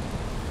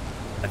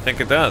 I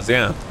think it does,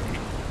 yeah.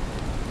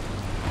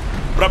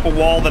 Put up a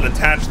wall, then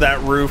attach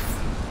that roof.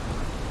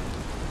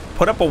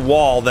 Put up a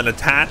wall, then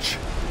attach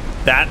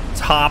that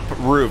top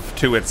roof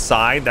to its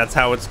side. That's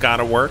how it's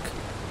gotta work.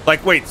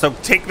 Like, wait, so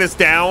take this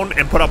down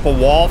and put up a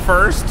wall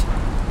first?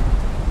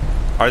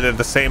 Are they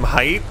the same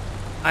height?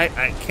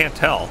 I can't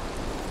tell.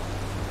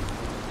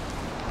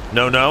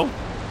 No, no?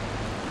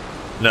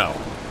 No.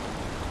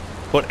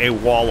 Put a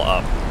wall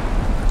up.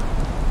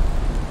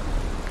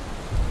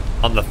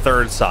 On the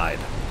third side.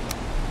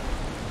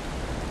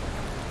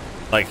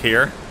 Like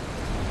here?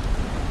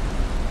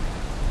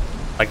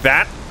 Like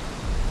that?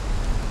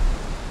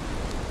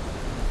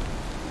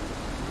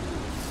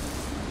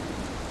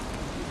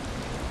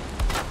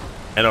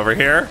 And over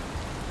here?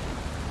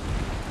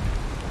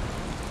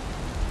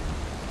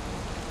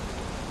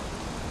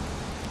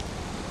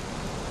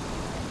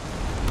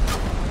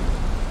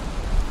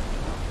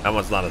 That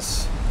one's not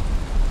as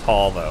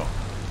tall, though.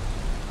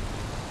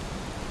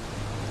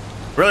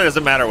 Really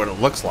doesn't matter what it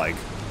looks like.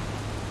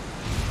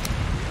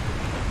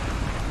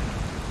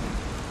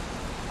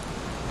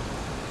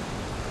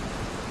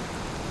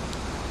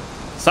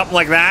 Something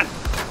like that.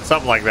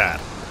 Something like that.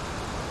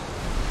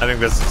 I think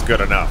this is good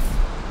enough.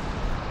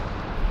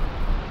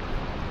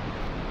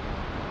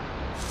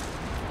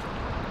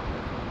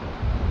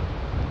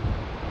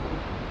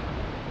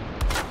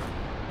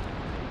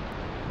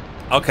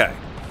 Okay.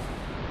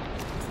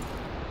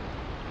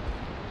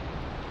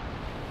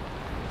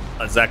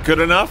 Is that good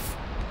enough?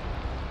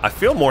 I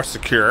feel more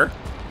secure.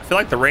 I feel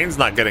like the rain's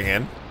not getting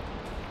in.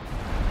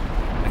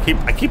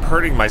 I keep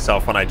hurting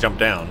myself when I jump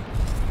down.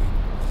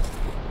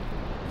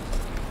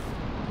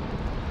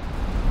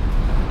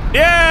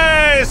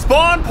 Yay!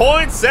 Spawn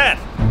point set.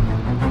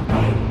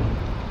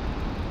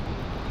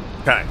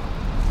 Okay.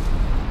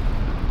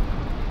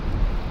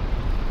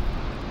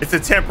 It's a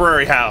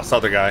temporary house,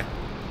 other guy.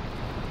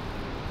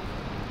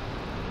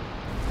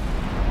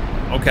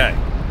 Okay.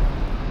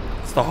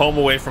 It's the home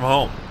away from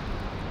home.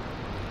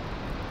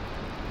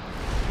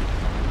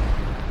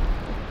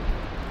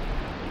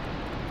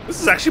 This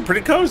is actually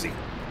pretty cozy.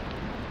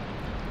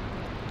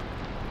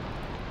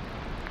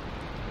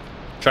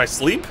 Should I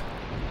sleep?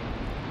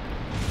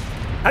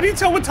 How do you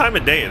tell what time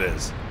of day it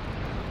is?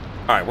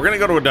 All right, we're gonna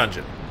go to a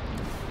dungeon.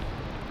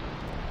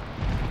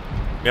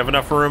 We have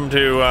enough room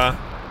to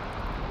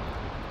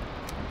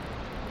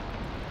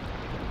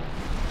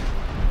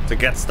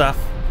get stuff?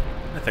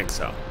 I think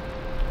so.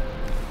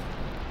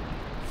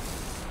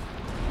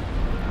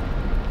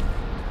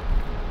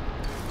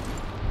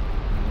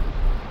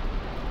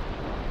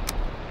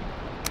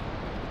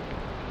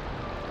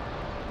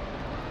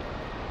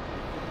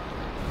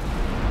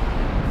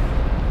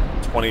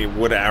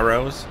 Wood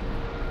arrows.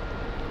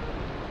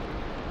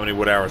 How many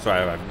wood arrows do I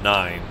have? I have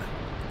 9.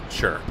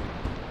 Sure.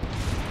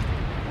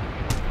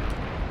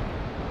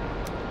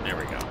 There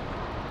we go.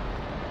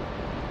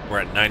 We're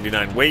at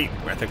 99 weight.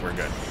 I think we're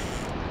good.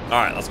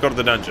 All right, let's go to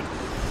the dungeon.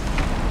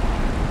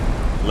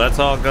 Let's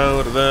all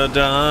go to the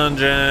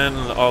dungeon.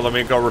 Oh, let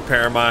me go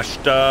repair my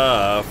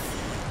stuff.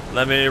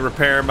 Let me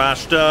repair my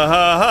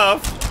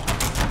stuff.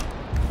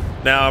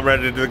 Now I'm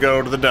ready to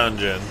go to the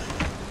dungeon.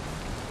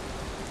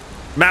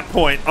 Map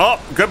point.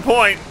 Oh, good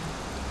point.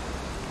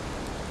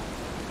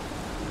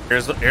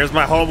 Here's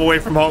my home away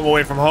from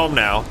home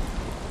now.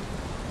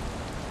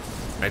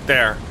 Right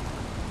there.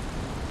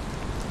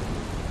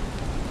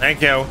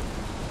 Thank you.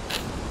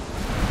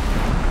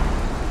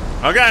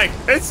 Okay,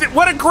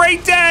 what a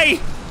great day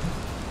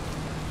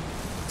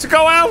to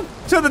go out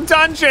to the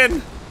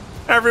dungeon,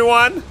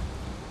 everyone.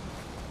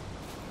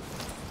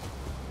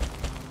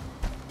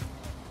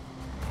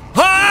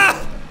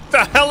 Ah!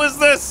 The hell is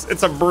this?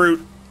 It's a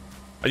brute.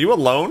 Are you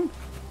alone?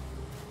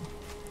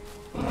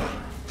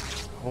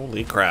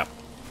 Holy crap.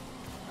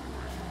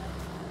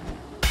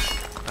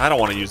 I don't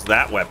want to use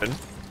that weapon.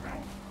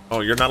 Oh,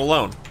 you're not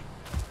alone.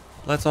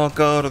 Let's all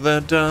go to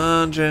the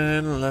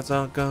dungeon. Let's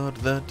all go to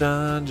the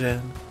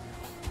dungeon.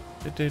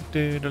 Is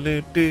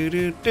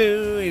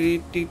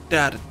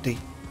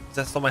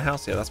that still my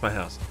house? Yeah, that's my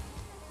house.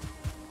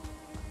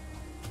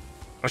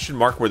 I should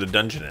mark where the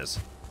dungeon is.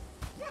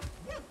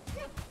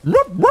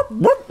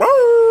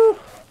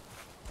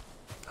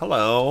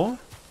 Hello.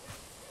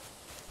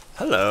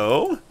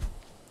 Hello.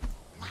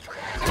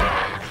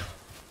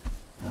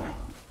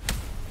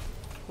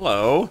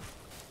 Hello.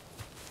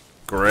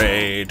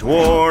 Grey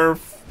dwarf.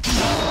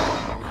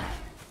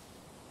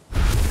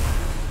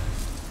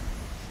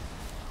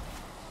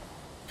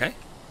 Okay.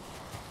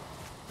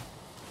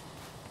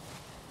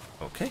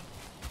 Okay.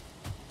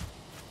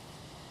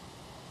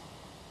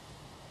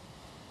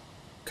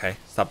 Okay,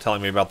 stop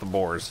telling me about the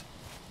boars.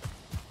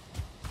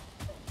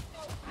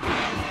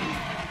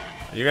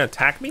 Are you gonna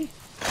attack me?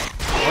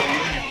 What?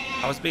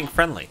 I was being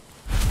friendly.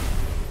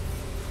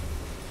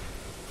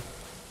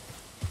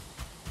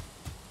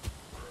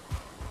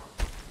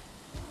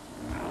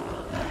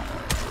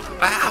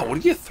 Wow, what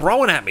are you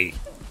throwing at me?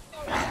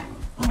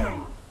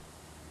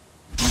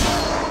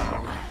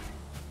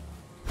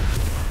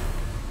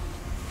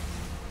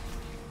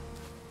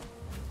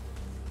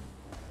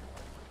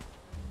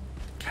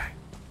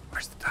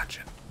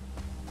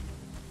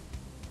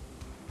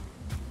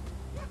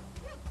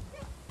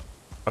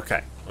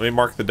 Okay, let me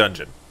mark the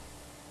dungeon.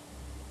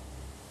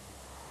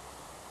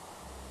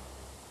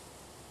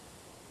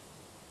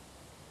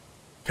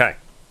 Okay.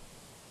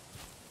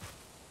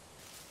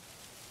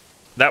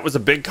 That was a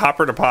big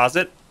copper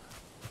deposit.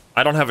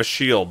 I don't have a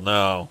shield,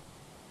 no.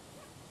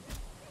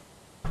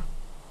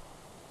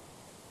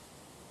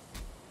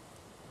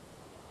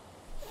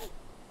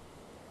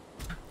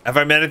 Have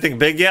I met anything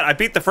big yet? I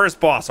beat the first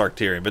boss,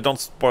 Arcturian, but don't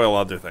spoil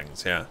other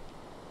things, yeah.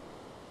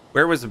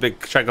 Where was the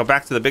big... Should I go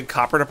back to the big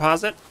copper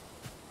deposit?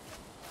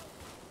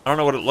 I don't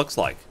know what it looks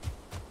like.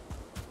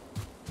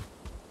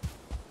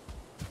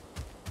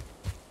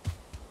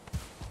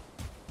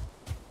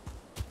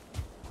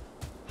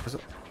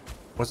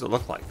 What does it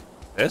look like?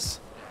 This?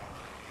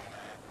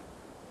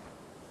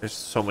 There's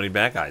so many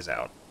bad guys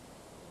out.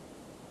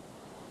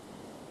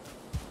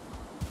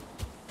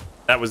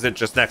 That was it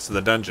just next to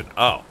the dungeon.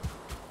 Oh.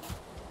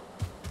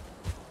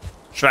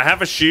 Should I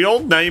have a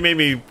shield? Now you made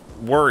me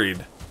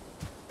worried.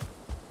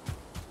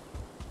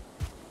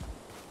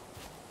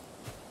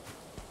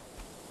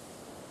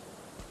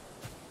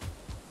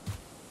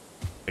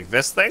 Like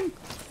this thing?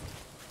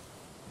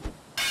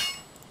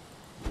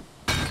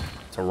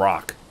 It's a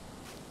rock.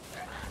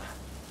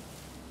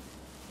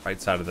 Right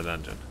side of the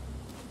dungeon.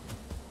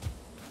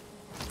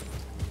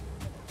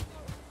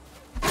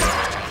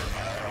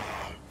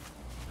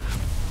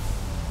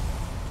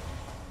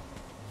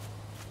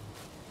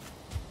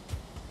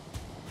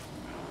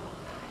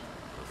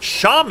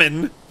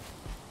 Shaman?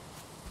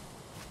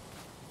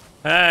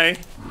 Hey.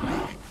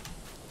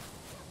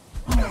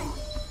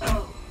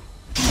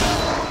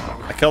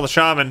 I killed the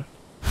shaman.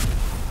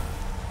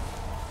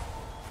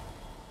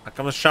 How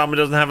come the shaman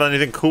doesn't have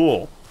anything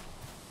cool?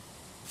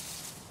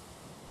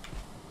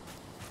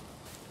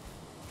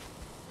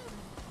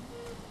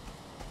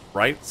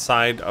 Right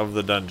side of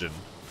the dungeon.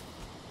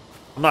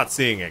 I'm not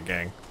seeing it,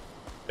 gang.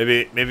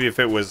 Maybe if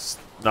it was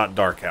not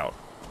dark out.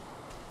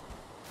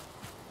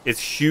 It's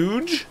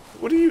huge?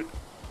 What do you...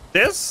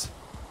 This?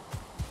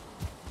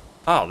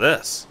 Oh,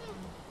 this.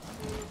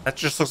 That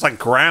just looks like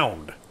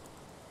ground.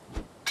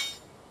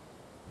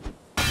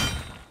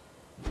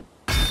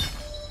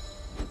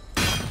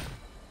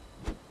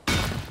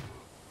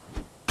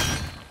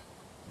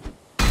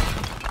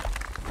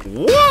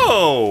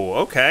 Whoa!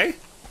 Okay.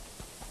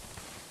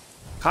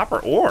 Copper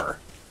ore.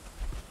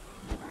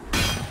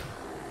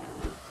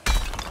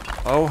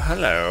 Oh,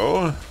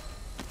 hello.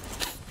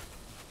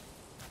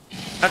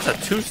 That's a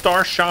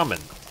 2-star shaman,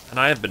 and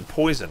I have been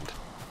poisoned.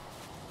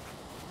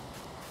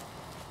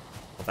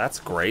 Well, that's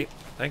great.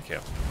 Thank you.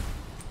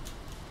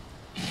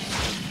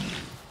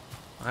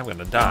 I'm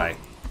gonna die.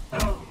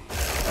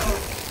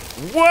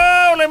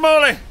 Whoa,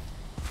 moly!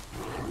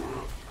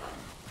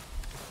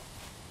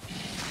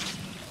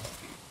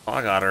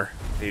 Bog Otter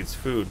needs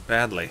food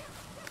badly.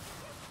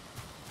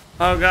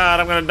 Oh god,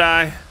 I'm gonna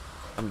die.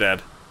 I'm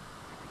dead.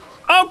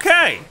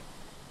 Okay!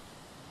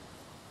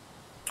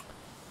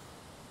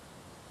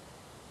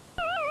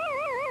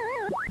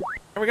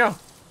 Here we go.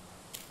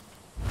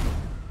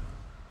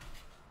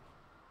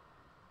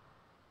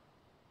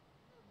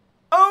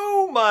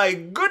 Oh my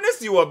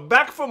goodness, you are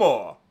back for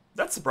more.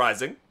 That's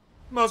surprising.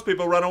 Most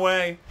people run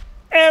away.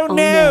 Oh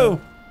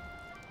no!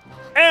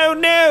 Oh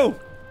no!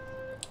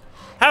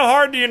 How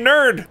hard do you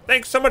nerd?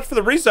 Thanks so much for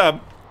the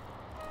resub.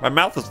 My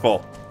mouth is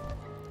full.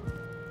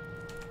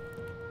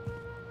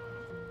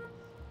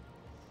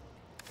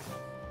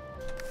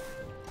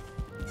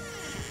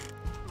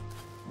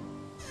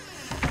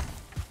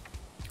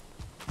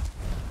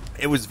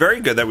 It was very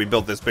good that we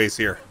built this base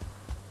here.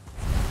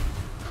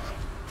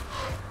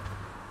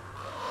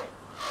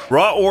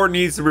 Raw ore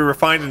needs to be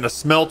refined in a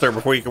smelter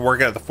before you can work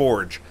it at the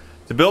forge.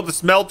 To build the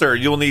smelter,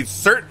 you'll need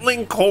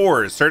Surtling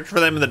cores. Search for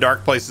them in the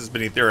dark places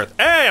beneath the earth.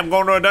 Hey, I'm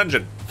going to a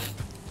dungeon.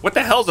 What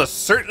the hell's a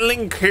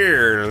Surtling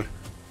core?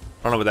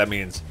 I don't know what that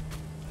means.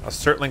 A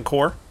Surtling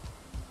core?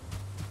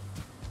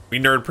 We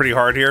nerd pretty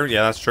hard here.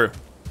 Yeah, that's true.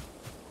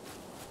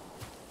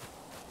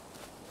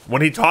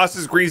 When he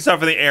tosses green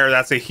stuff in the air,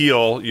 that's a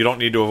heal. You don't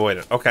need to avoid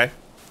it. Okay.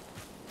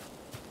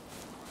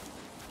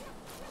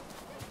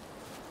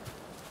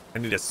 I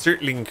need a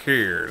Surtling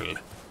core.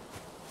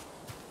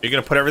 Are you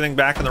going to put everything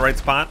back in the right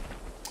spot?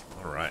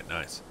 All right,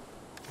 nice.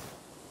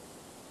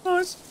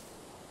 Nice.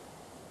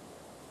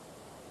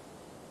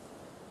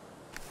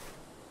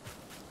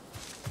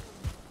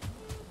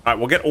 All right,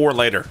 we'll get ore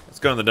later. Let's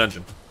go in the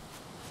dungeon.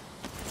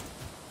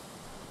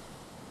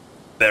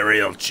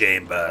 Burial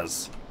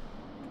chambers.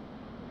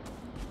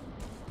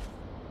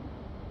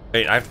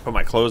 Wait, I have to put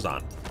my clothes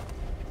on.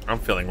 I'm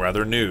feeling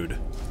rather nude.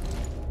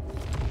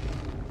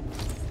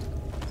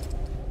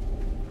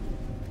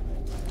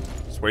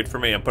 Just wait for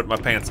me. I'm putting my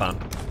pants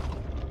on.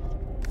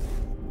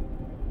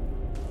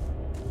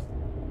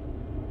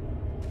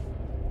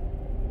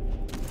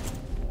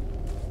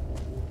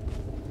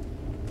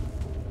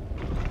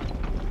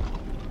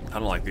 I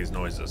don't like these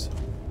noises.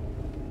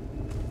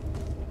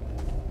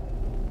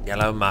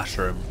 Yellow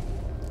mushroom.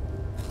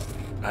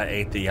 I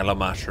ate the yellow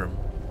mushroom.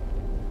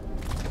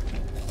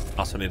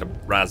 Also need a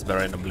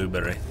raspberry and a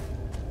blueberry.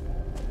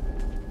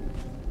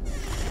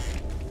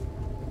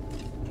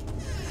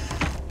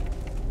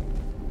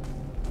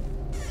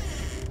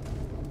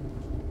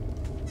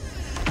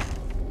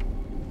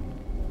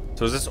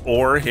 So is this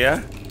ore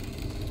here?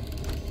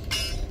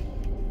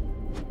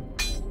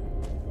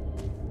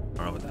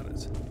 I don't know what that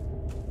is.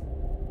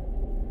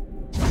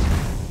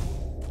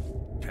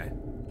 Okay.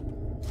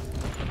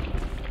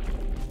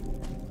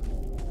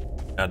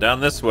 Now down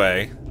this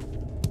way,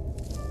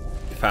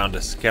 we found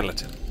a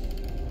skeleton.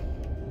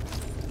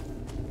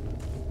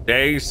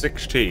 Day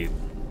 16.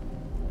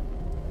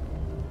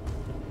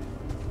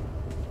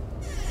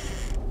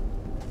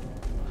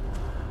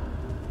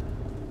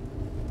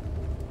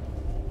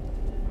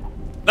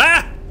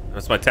 Ah!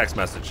 That's my text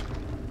message.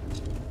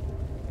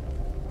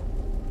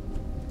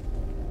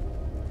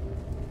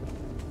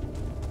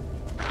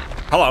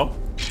 Hello.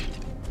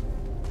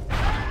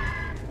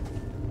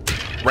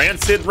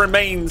 Rancid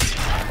remains.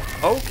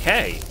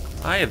 Okay.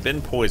 I have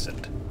been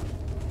poisoned.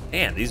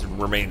 Man, these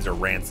remains are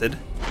rancid.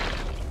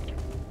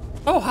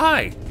 Oh,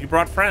 hi. You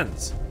brought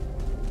friends.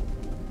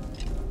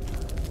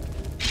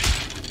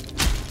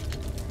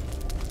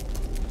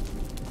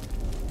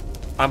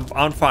 I'm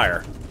on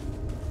fire.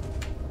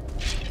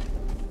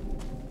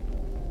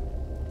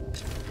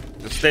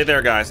 Just stay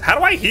there, guys. How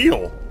do I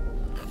heal?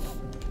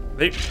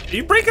 Are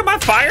you breaking my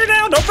fire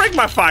down? Don't break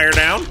my fire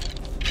down.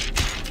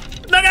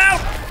 Look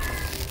out!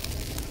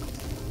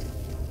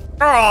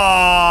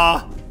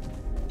 Aww.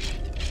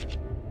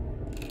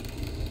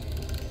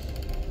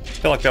 I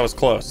feel like that was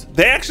close.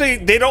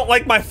 They don't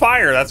like my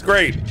fire. That's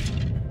great.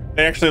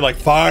 They actually like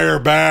fire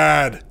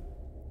bad.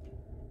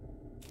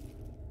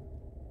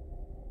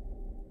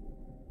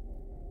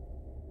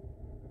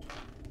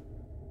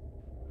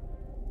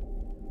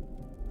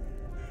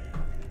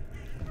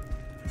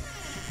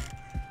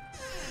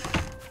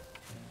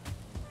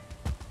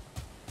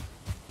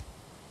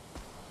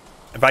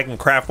 If I can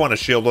craft one, a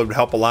shield would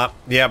help a lot.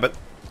 Yeah, but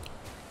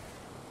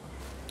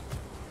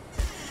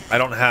I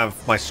don't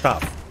have my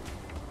stuff.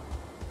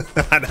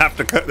 I'd have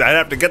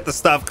to get the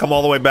stuff, come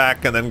all the way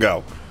back, and then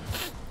go.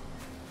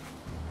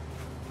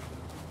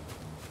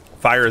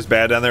 Fire is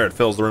bad down there. It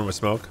fills the room with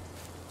smoke.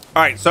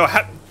 All right, so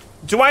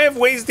do I have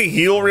ways to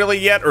heal really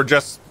yet, or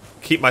just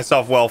keep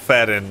myself well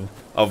fed and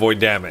avoid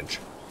damage?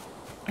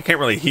 I can't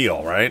really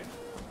heal, right?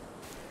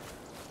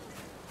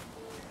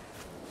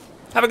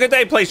 Have a good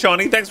day, Play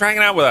Shawnee. Thanks for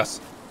hanging out with us.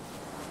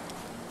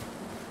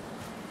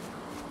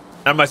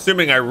 I'm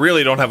assuming I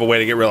really don't have a way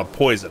to get rid of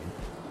poison.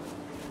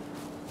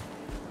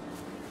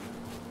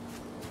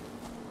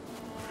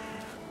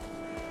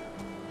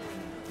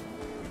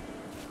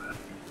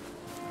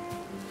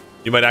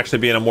 You might actually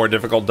be in a more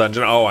difficult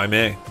dungeon. Oh, I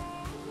may.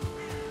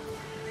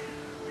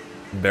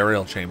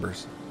 Burial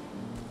chambers.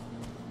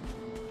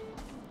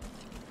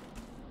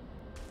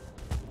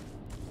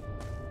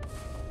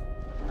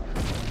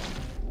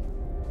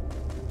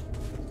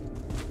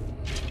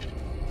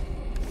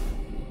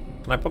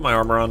 Can I put my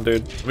armor on,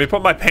 dude? Let me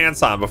put my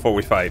pants on before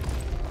we fight.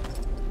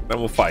 Then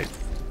we'll fight.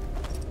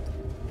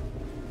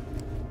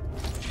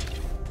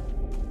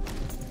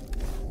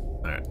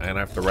 Alright, I'm gonna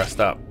have to rest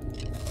up.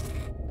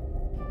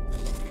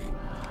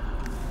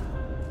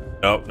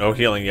 Nope, no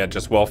healing yet.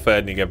 Just well fed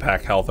and you get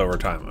back health over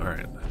time.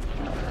 Alright.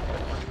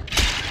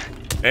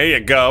 There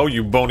you go,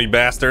 you bony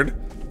bastard.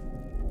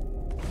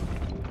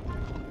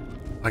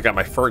 I got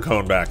my fur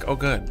cone back. Oh,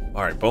 good.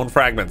 Alright, bone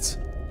fragments.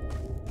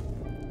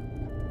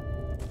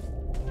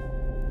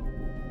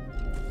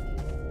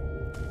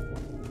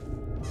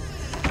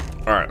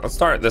 Alright, let's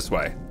start this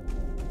way.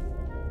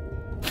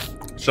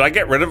 Should I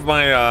get rid of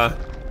my,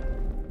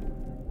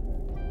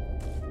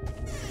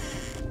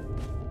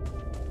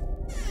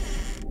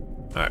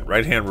 Alright,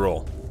 right hand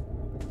rule.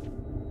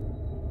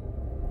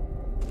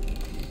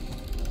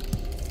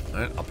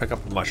 Alright, I'll pick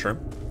up a mushroom.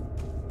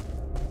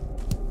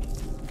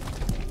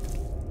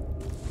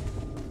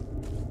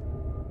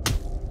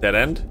 Dead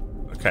end?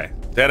 Okay,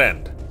 dead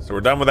end. So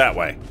we're done with that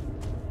way.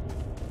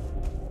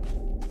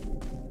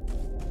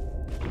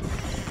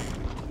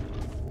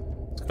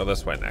 Let's go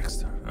this way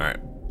next. Alright.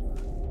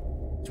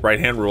 It's right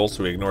hand rule,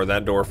 so we ignore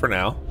that door for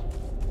now.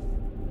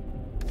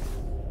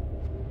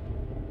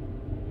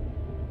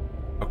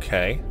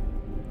 Okay.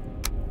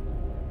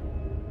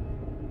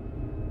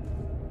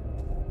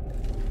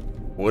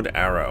 Wood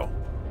arrow.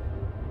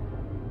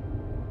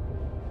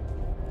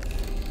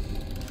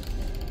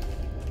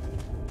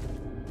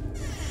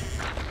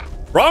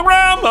 Wrong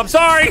room! I'm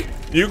sorry!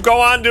 You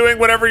go on doing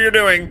whatever you're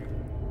doing.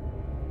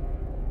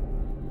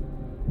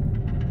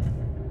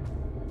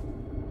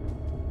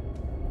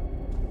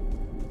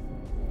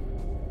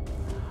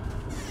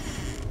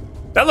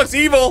 That looks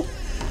evil.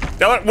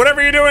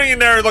 Whatever you're doing in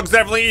there looks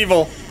definitely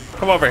evil.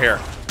 Come over here.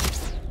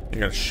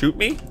 You're gonna shoot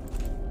me?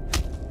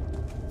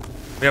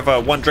 We have a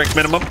 1 drink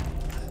minimum.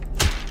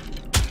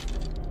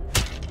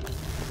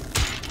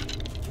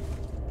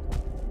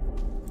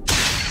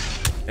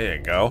 There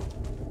you go.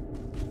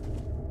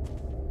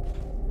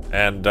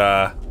 And,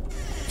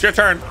 it's your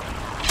turn.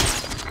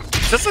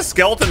 Is this a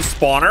skeleton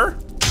spawner?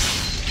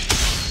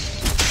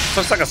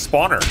 Looks like a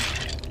spawner.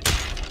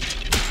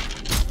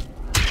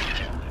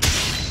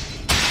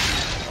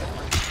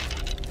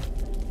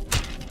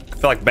 I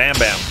feel like bam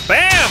bam.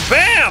 Bam!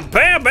 Bam!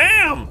 Bam!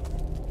 Bam!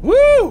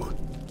 Woo!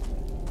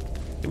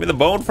 Give me the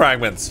bone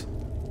fragments.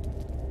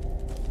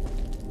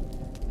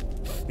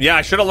 Yeah,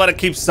 I should have let it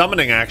keep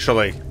summoning,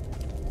 actually.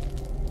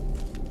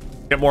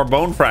 Get more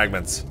bone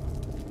fragments.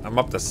 I'm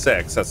up to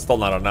 6. That's still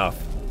not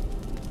enough.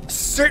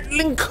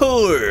 Certain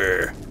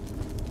core.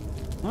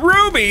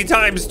 Ruby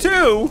times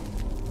 2.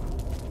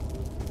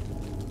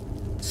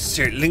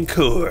 Certain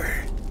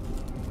core.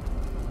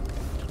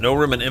 No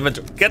room in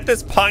inventory. Get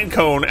this pine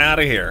cone out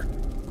of here.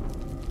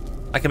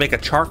 I can make a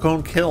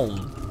charcoal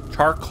kiln.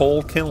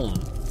 Charcoal kiln.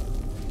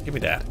 Give me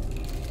that.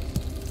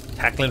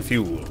 Tackling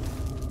fuel.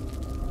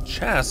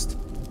 Chest.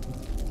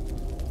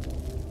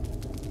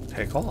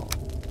 Take all.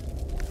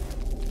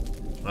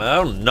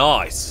 Oh,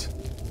 nice.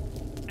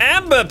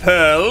 Amber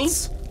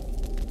pearls.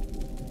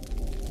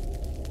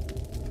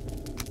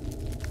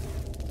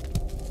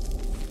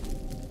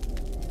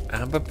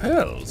 Amber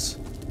pearls.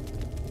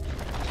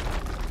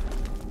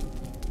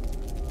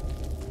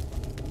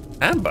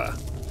 Amber.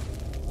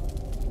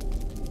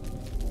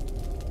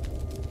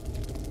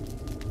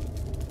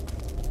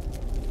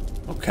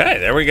 Okay,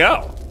 there we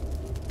go.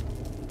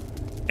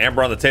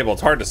 Amber on the table.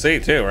 It's hard to see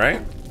too,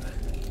 right?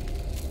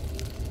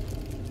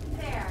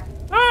 There.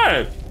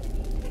 Hey.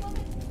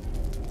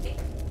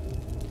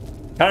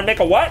 Can I make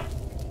a what?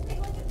 Take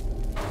like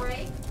a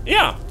break.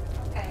 Yeah.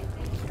 Okay.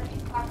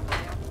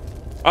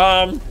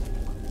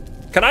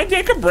 Can I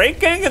take a break,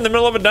 gang, in the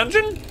middle of a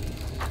dungeon?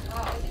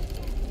 Oh,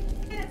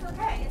 it's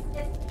okay.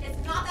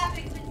 It's not that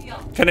big of a deal.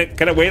 Can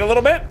it wait a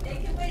little bit?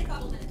 It can wait a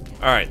couple minutes.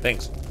 All right,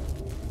 thanks.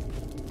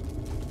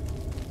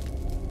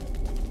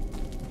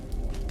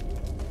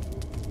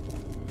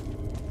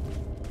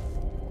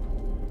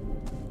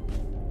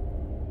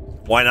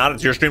 Why not?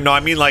 It's your stream. No, I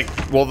mean, like,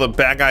 will the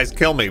bad guys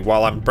kill me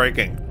while I'm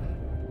breaking?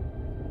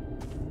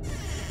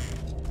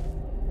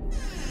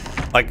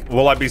 Like,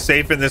 will I be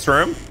safe in this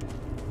room?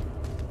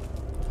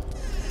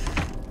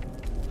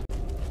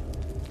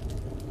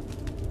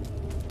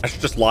 I should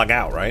just log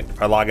out, right?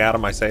 If I log out,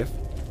 am I safe?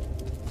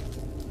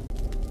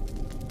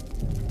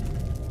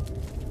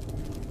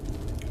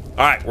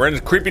 All right, we're in a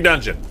creepy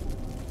dungeon.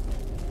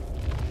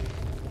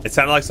 It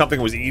sounded like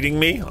something was eating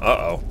me.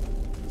 Uh-oh.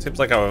 Seems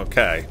like I'm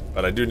okay,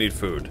 but I do need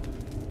food.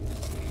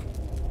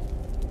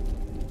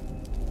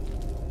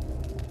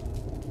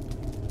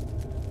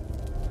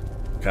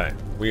 Okay,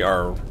 we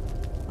are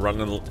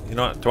running. You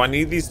know what? Do I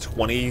need these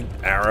 20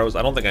 arrows?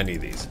 I don't think I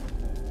need these.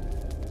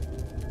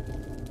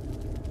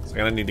 So I'm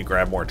gonna need to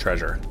grab more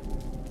treasure.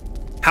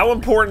 How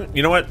important?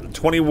 You know what?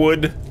 20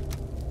 wood.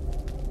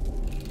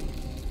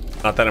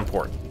 Not that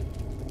important.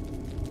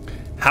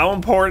 How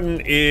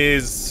important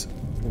is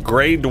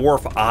gray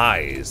dwarf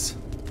eyes?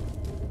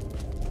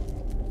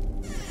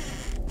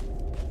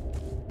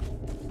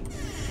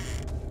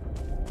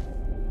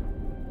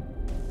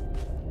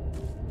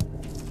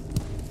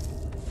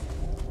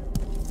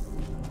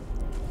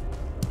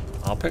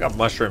 I'll pick up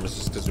mushrooms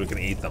just because we can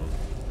eat them.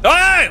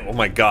 Ah! Oh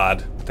my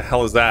god. What the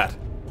hell is that?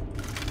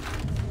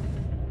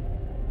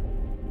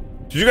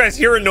 Did you guys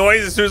hear a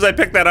noise as soon as I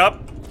picked that up?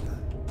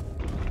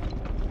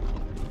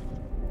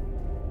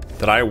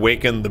 Did I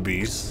awaken the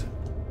beast?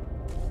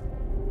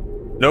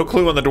 No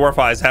clue on the dwarf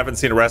eyes. Haven't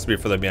seen a recipe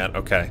for them yet.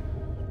 Okay.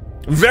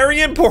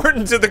 Very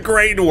important to the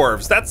gray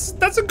dwarfs. That's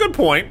a good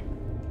point.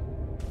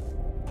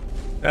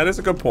 That is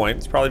a good point.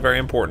 It's probably very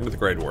important to the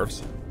gray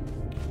dwarfs.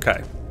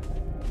 Okay.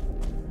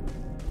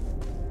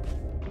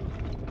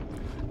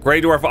 Gray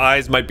dwarf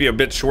eyes might be a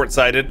bit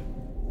short-sighted.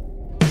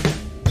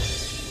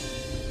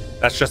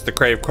 That's just the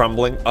crave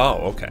crumbling. Oh,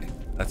 okay.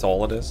 That's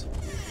all it is.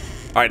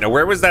 All right, now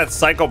where was that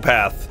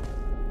psychopath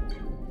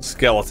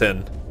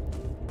skeleton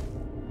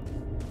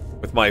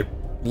with my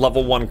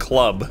level 1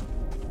 club?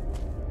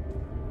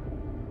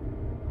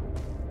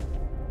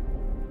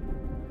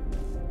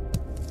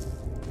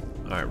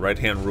 All right,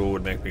 right-hand rule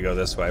would make me go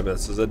this way, but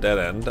this is a dead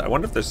end. I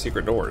wonder if there's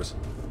secret doors.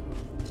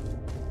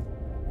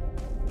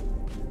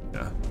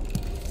 Yeah.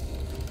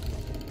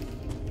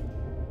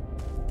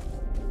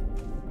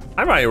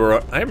 I'm a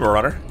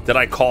runner. Did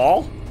I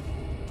call?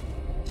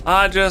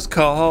 I just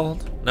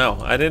called. No,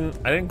 I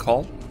didn't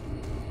call.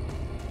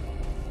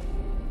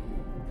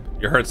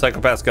 You heard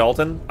psychopath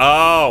skeleton?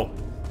 Oh,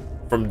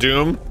 from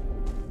Doom.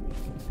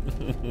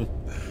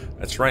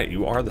 That's right.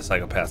 You are the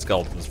psychopath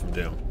skeletons from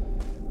Doom.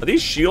 Are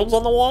these shields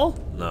on the wall?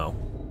 No.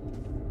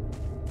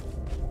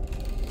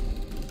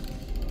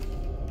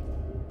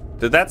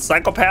 Did that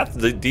psychopath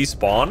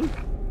despawn?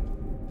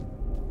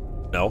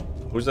 No.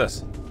 Who's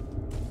this?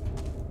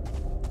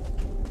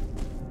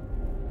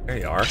 There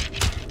you are.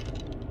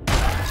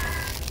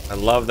 I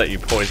love that you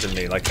poisoned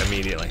me, like,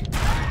 immediately.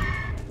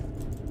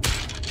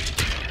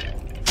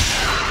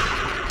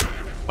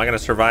 Am I gonna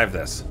survive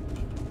this?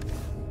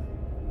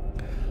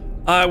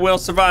 I will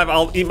survive.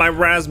 I'll eat my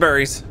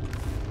raspberries.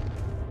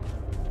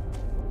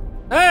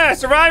 Hey, I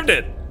survived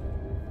it!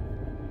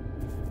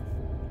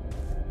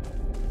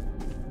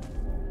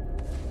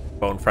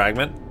 Bone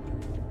fragment.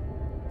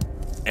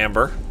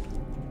 Amber.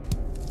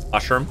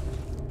 Mushroom.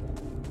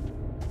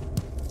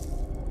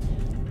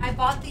 I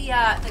bought the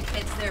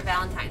kids their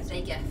Valentine's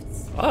Day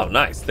gifts. Oh,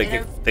 nice. They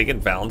get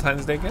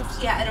Valentine's Day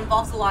gifts? Yeah, it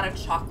involves a lot of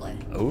chocolate.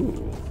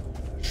 Ooh.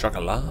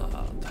 Chocolat.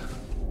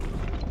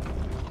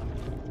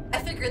 I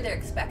figured they're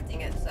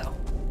expecting it, so.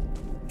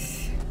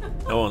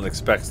 No one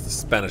expects the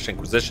Spanish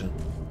Inquisition.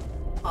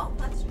 Well,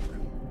 that's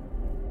true.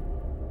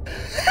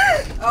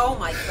 Oh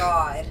my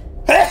god.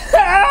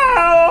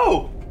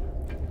 I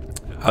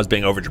was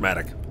being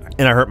overdramatic.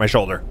 And I hurt my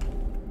shoulder.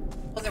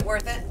 Was it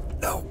worth it?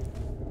 No.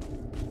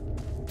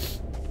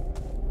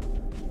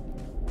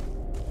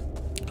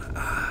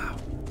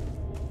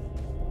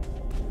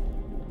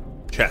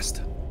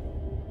 Chest.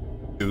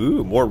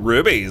 Ooh, more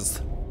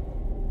rubies.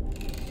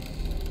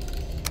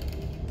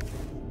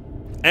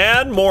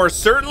 And more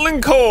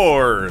Surtling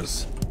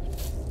cores.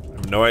 I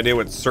have no idea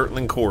what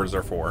Surtling cores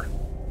are for.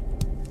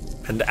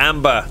 And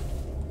amber.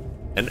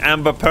 And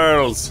amber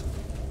pearls.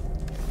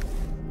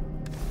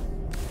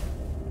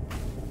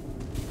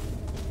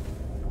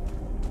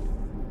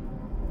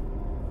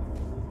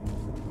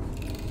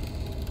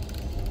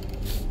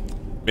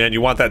 Man,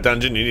 you want that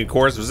dungeon? You need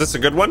cores. Was this a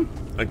good one?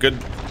 A good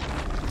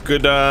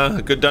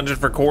dungeon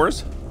for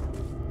cores?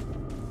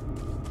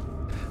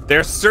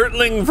 They're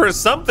Surtling for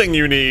something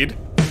you need.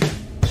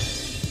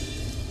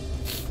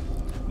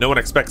 No one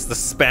expects the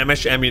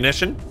Spamish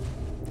ammunition.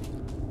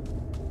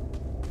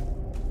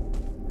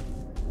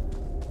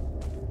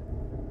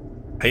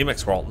 Hey,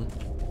 Mix Walton.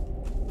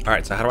 All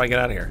right, so how do I get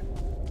out of here?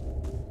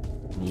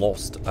 I'm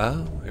lost.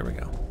 Oh, here we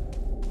go.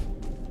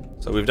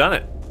 So we've done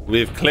it.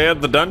 We've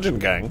cleared the dungeon,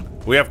 gang.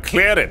 We have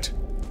cleared it.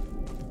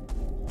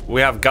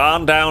 We have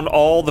gone down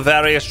all the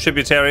various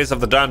tributaries of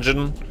the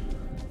dungeon,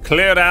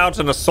 cleared out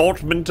an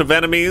assortment of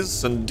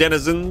enemies and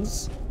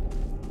denizens,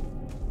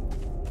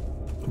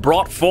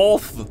 brought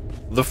forth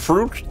the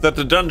fruit that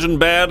the dungeon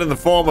bared in the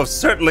form of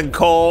Surtling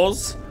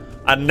cores,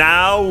 and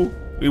now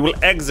we will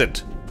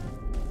exit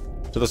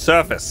to the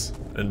surface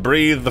and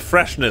breathe the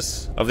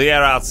freshness of the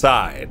air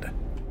outside.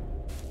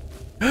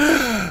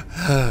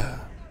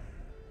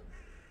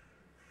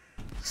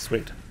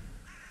 Sweet.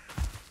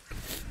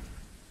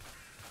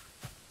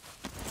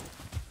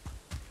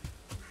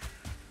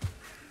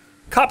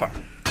 Copper.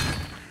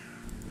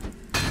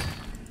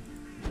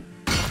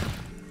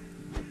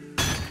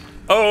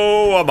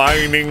 Oh, a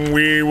mining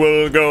we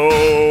will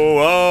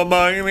go, a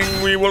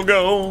mining we will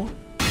go.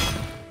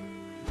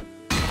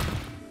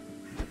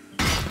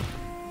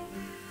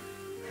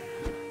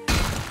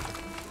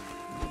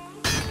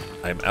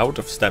 I'm out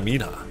of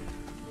stamina.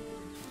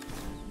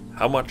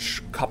 How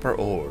much copper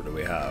ore do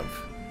we have?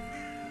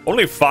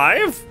 Only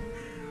 5?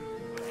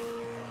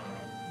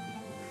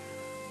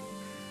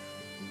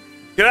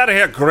 Get out of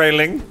here,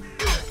 Grayling.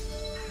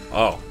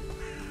 Oh.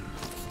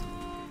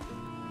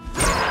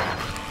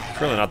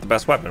 It's really not the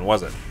best weapon,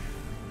 was it?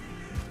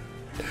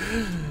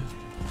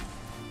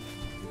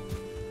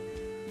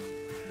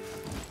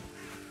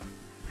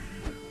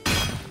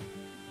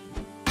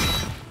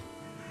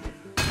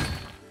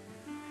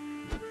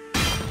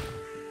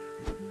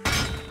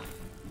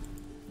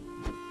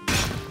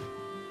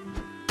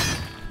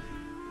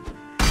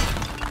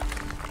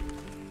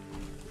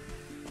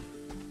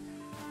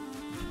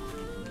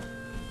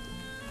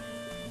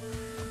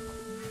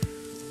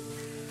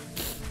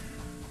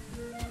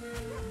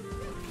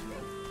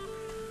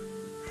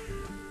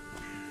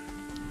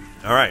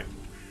 All right.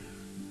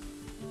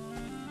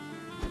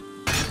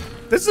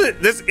 This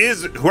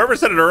is whoever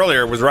said it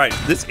earlier was right.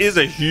 This is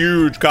a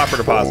huge copper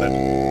deposit.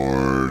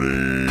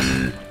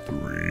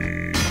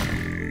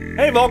 43.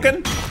 Hey,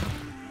 Vulcan.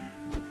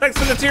 Thanks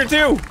for the tier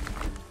 2.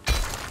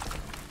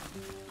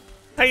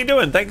 How you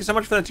doing? Thank you so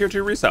much for the tier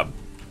 2 resub.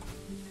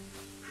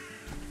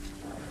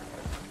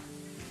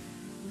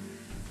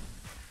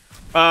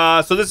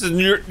 So this is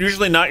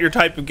usually not your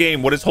type of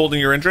game. What is holding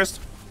your interest?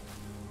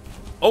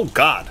 Oh,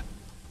 God.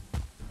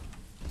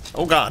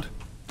 Oh, God.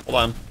 Hold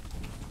on.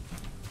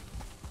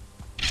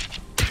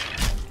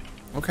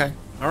 Okay.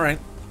 All right.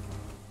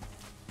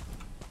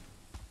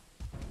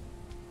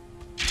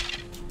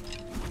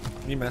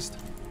 You missed.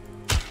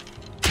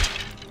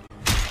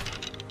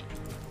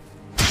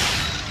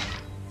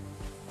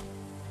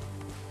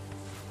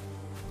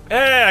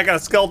 Hey, I got a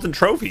skeleton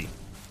trophy.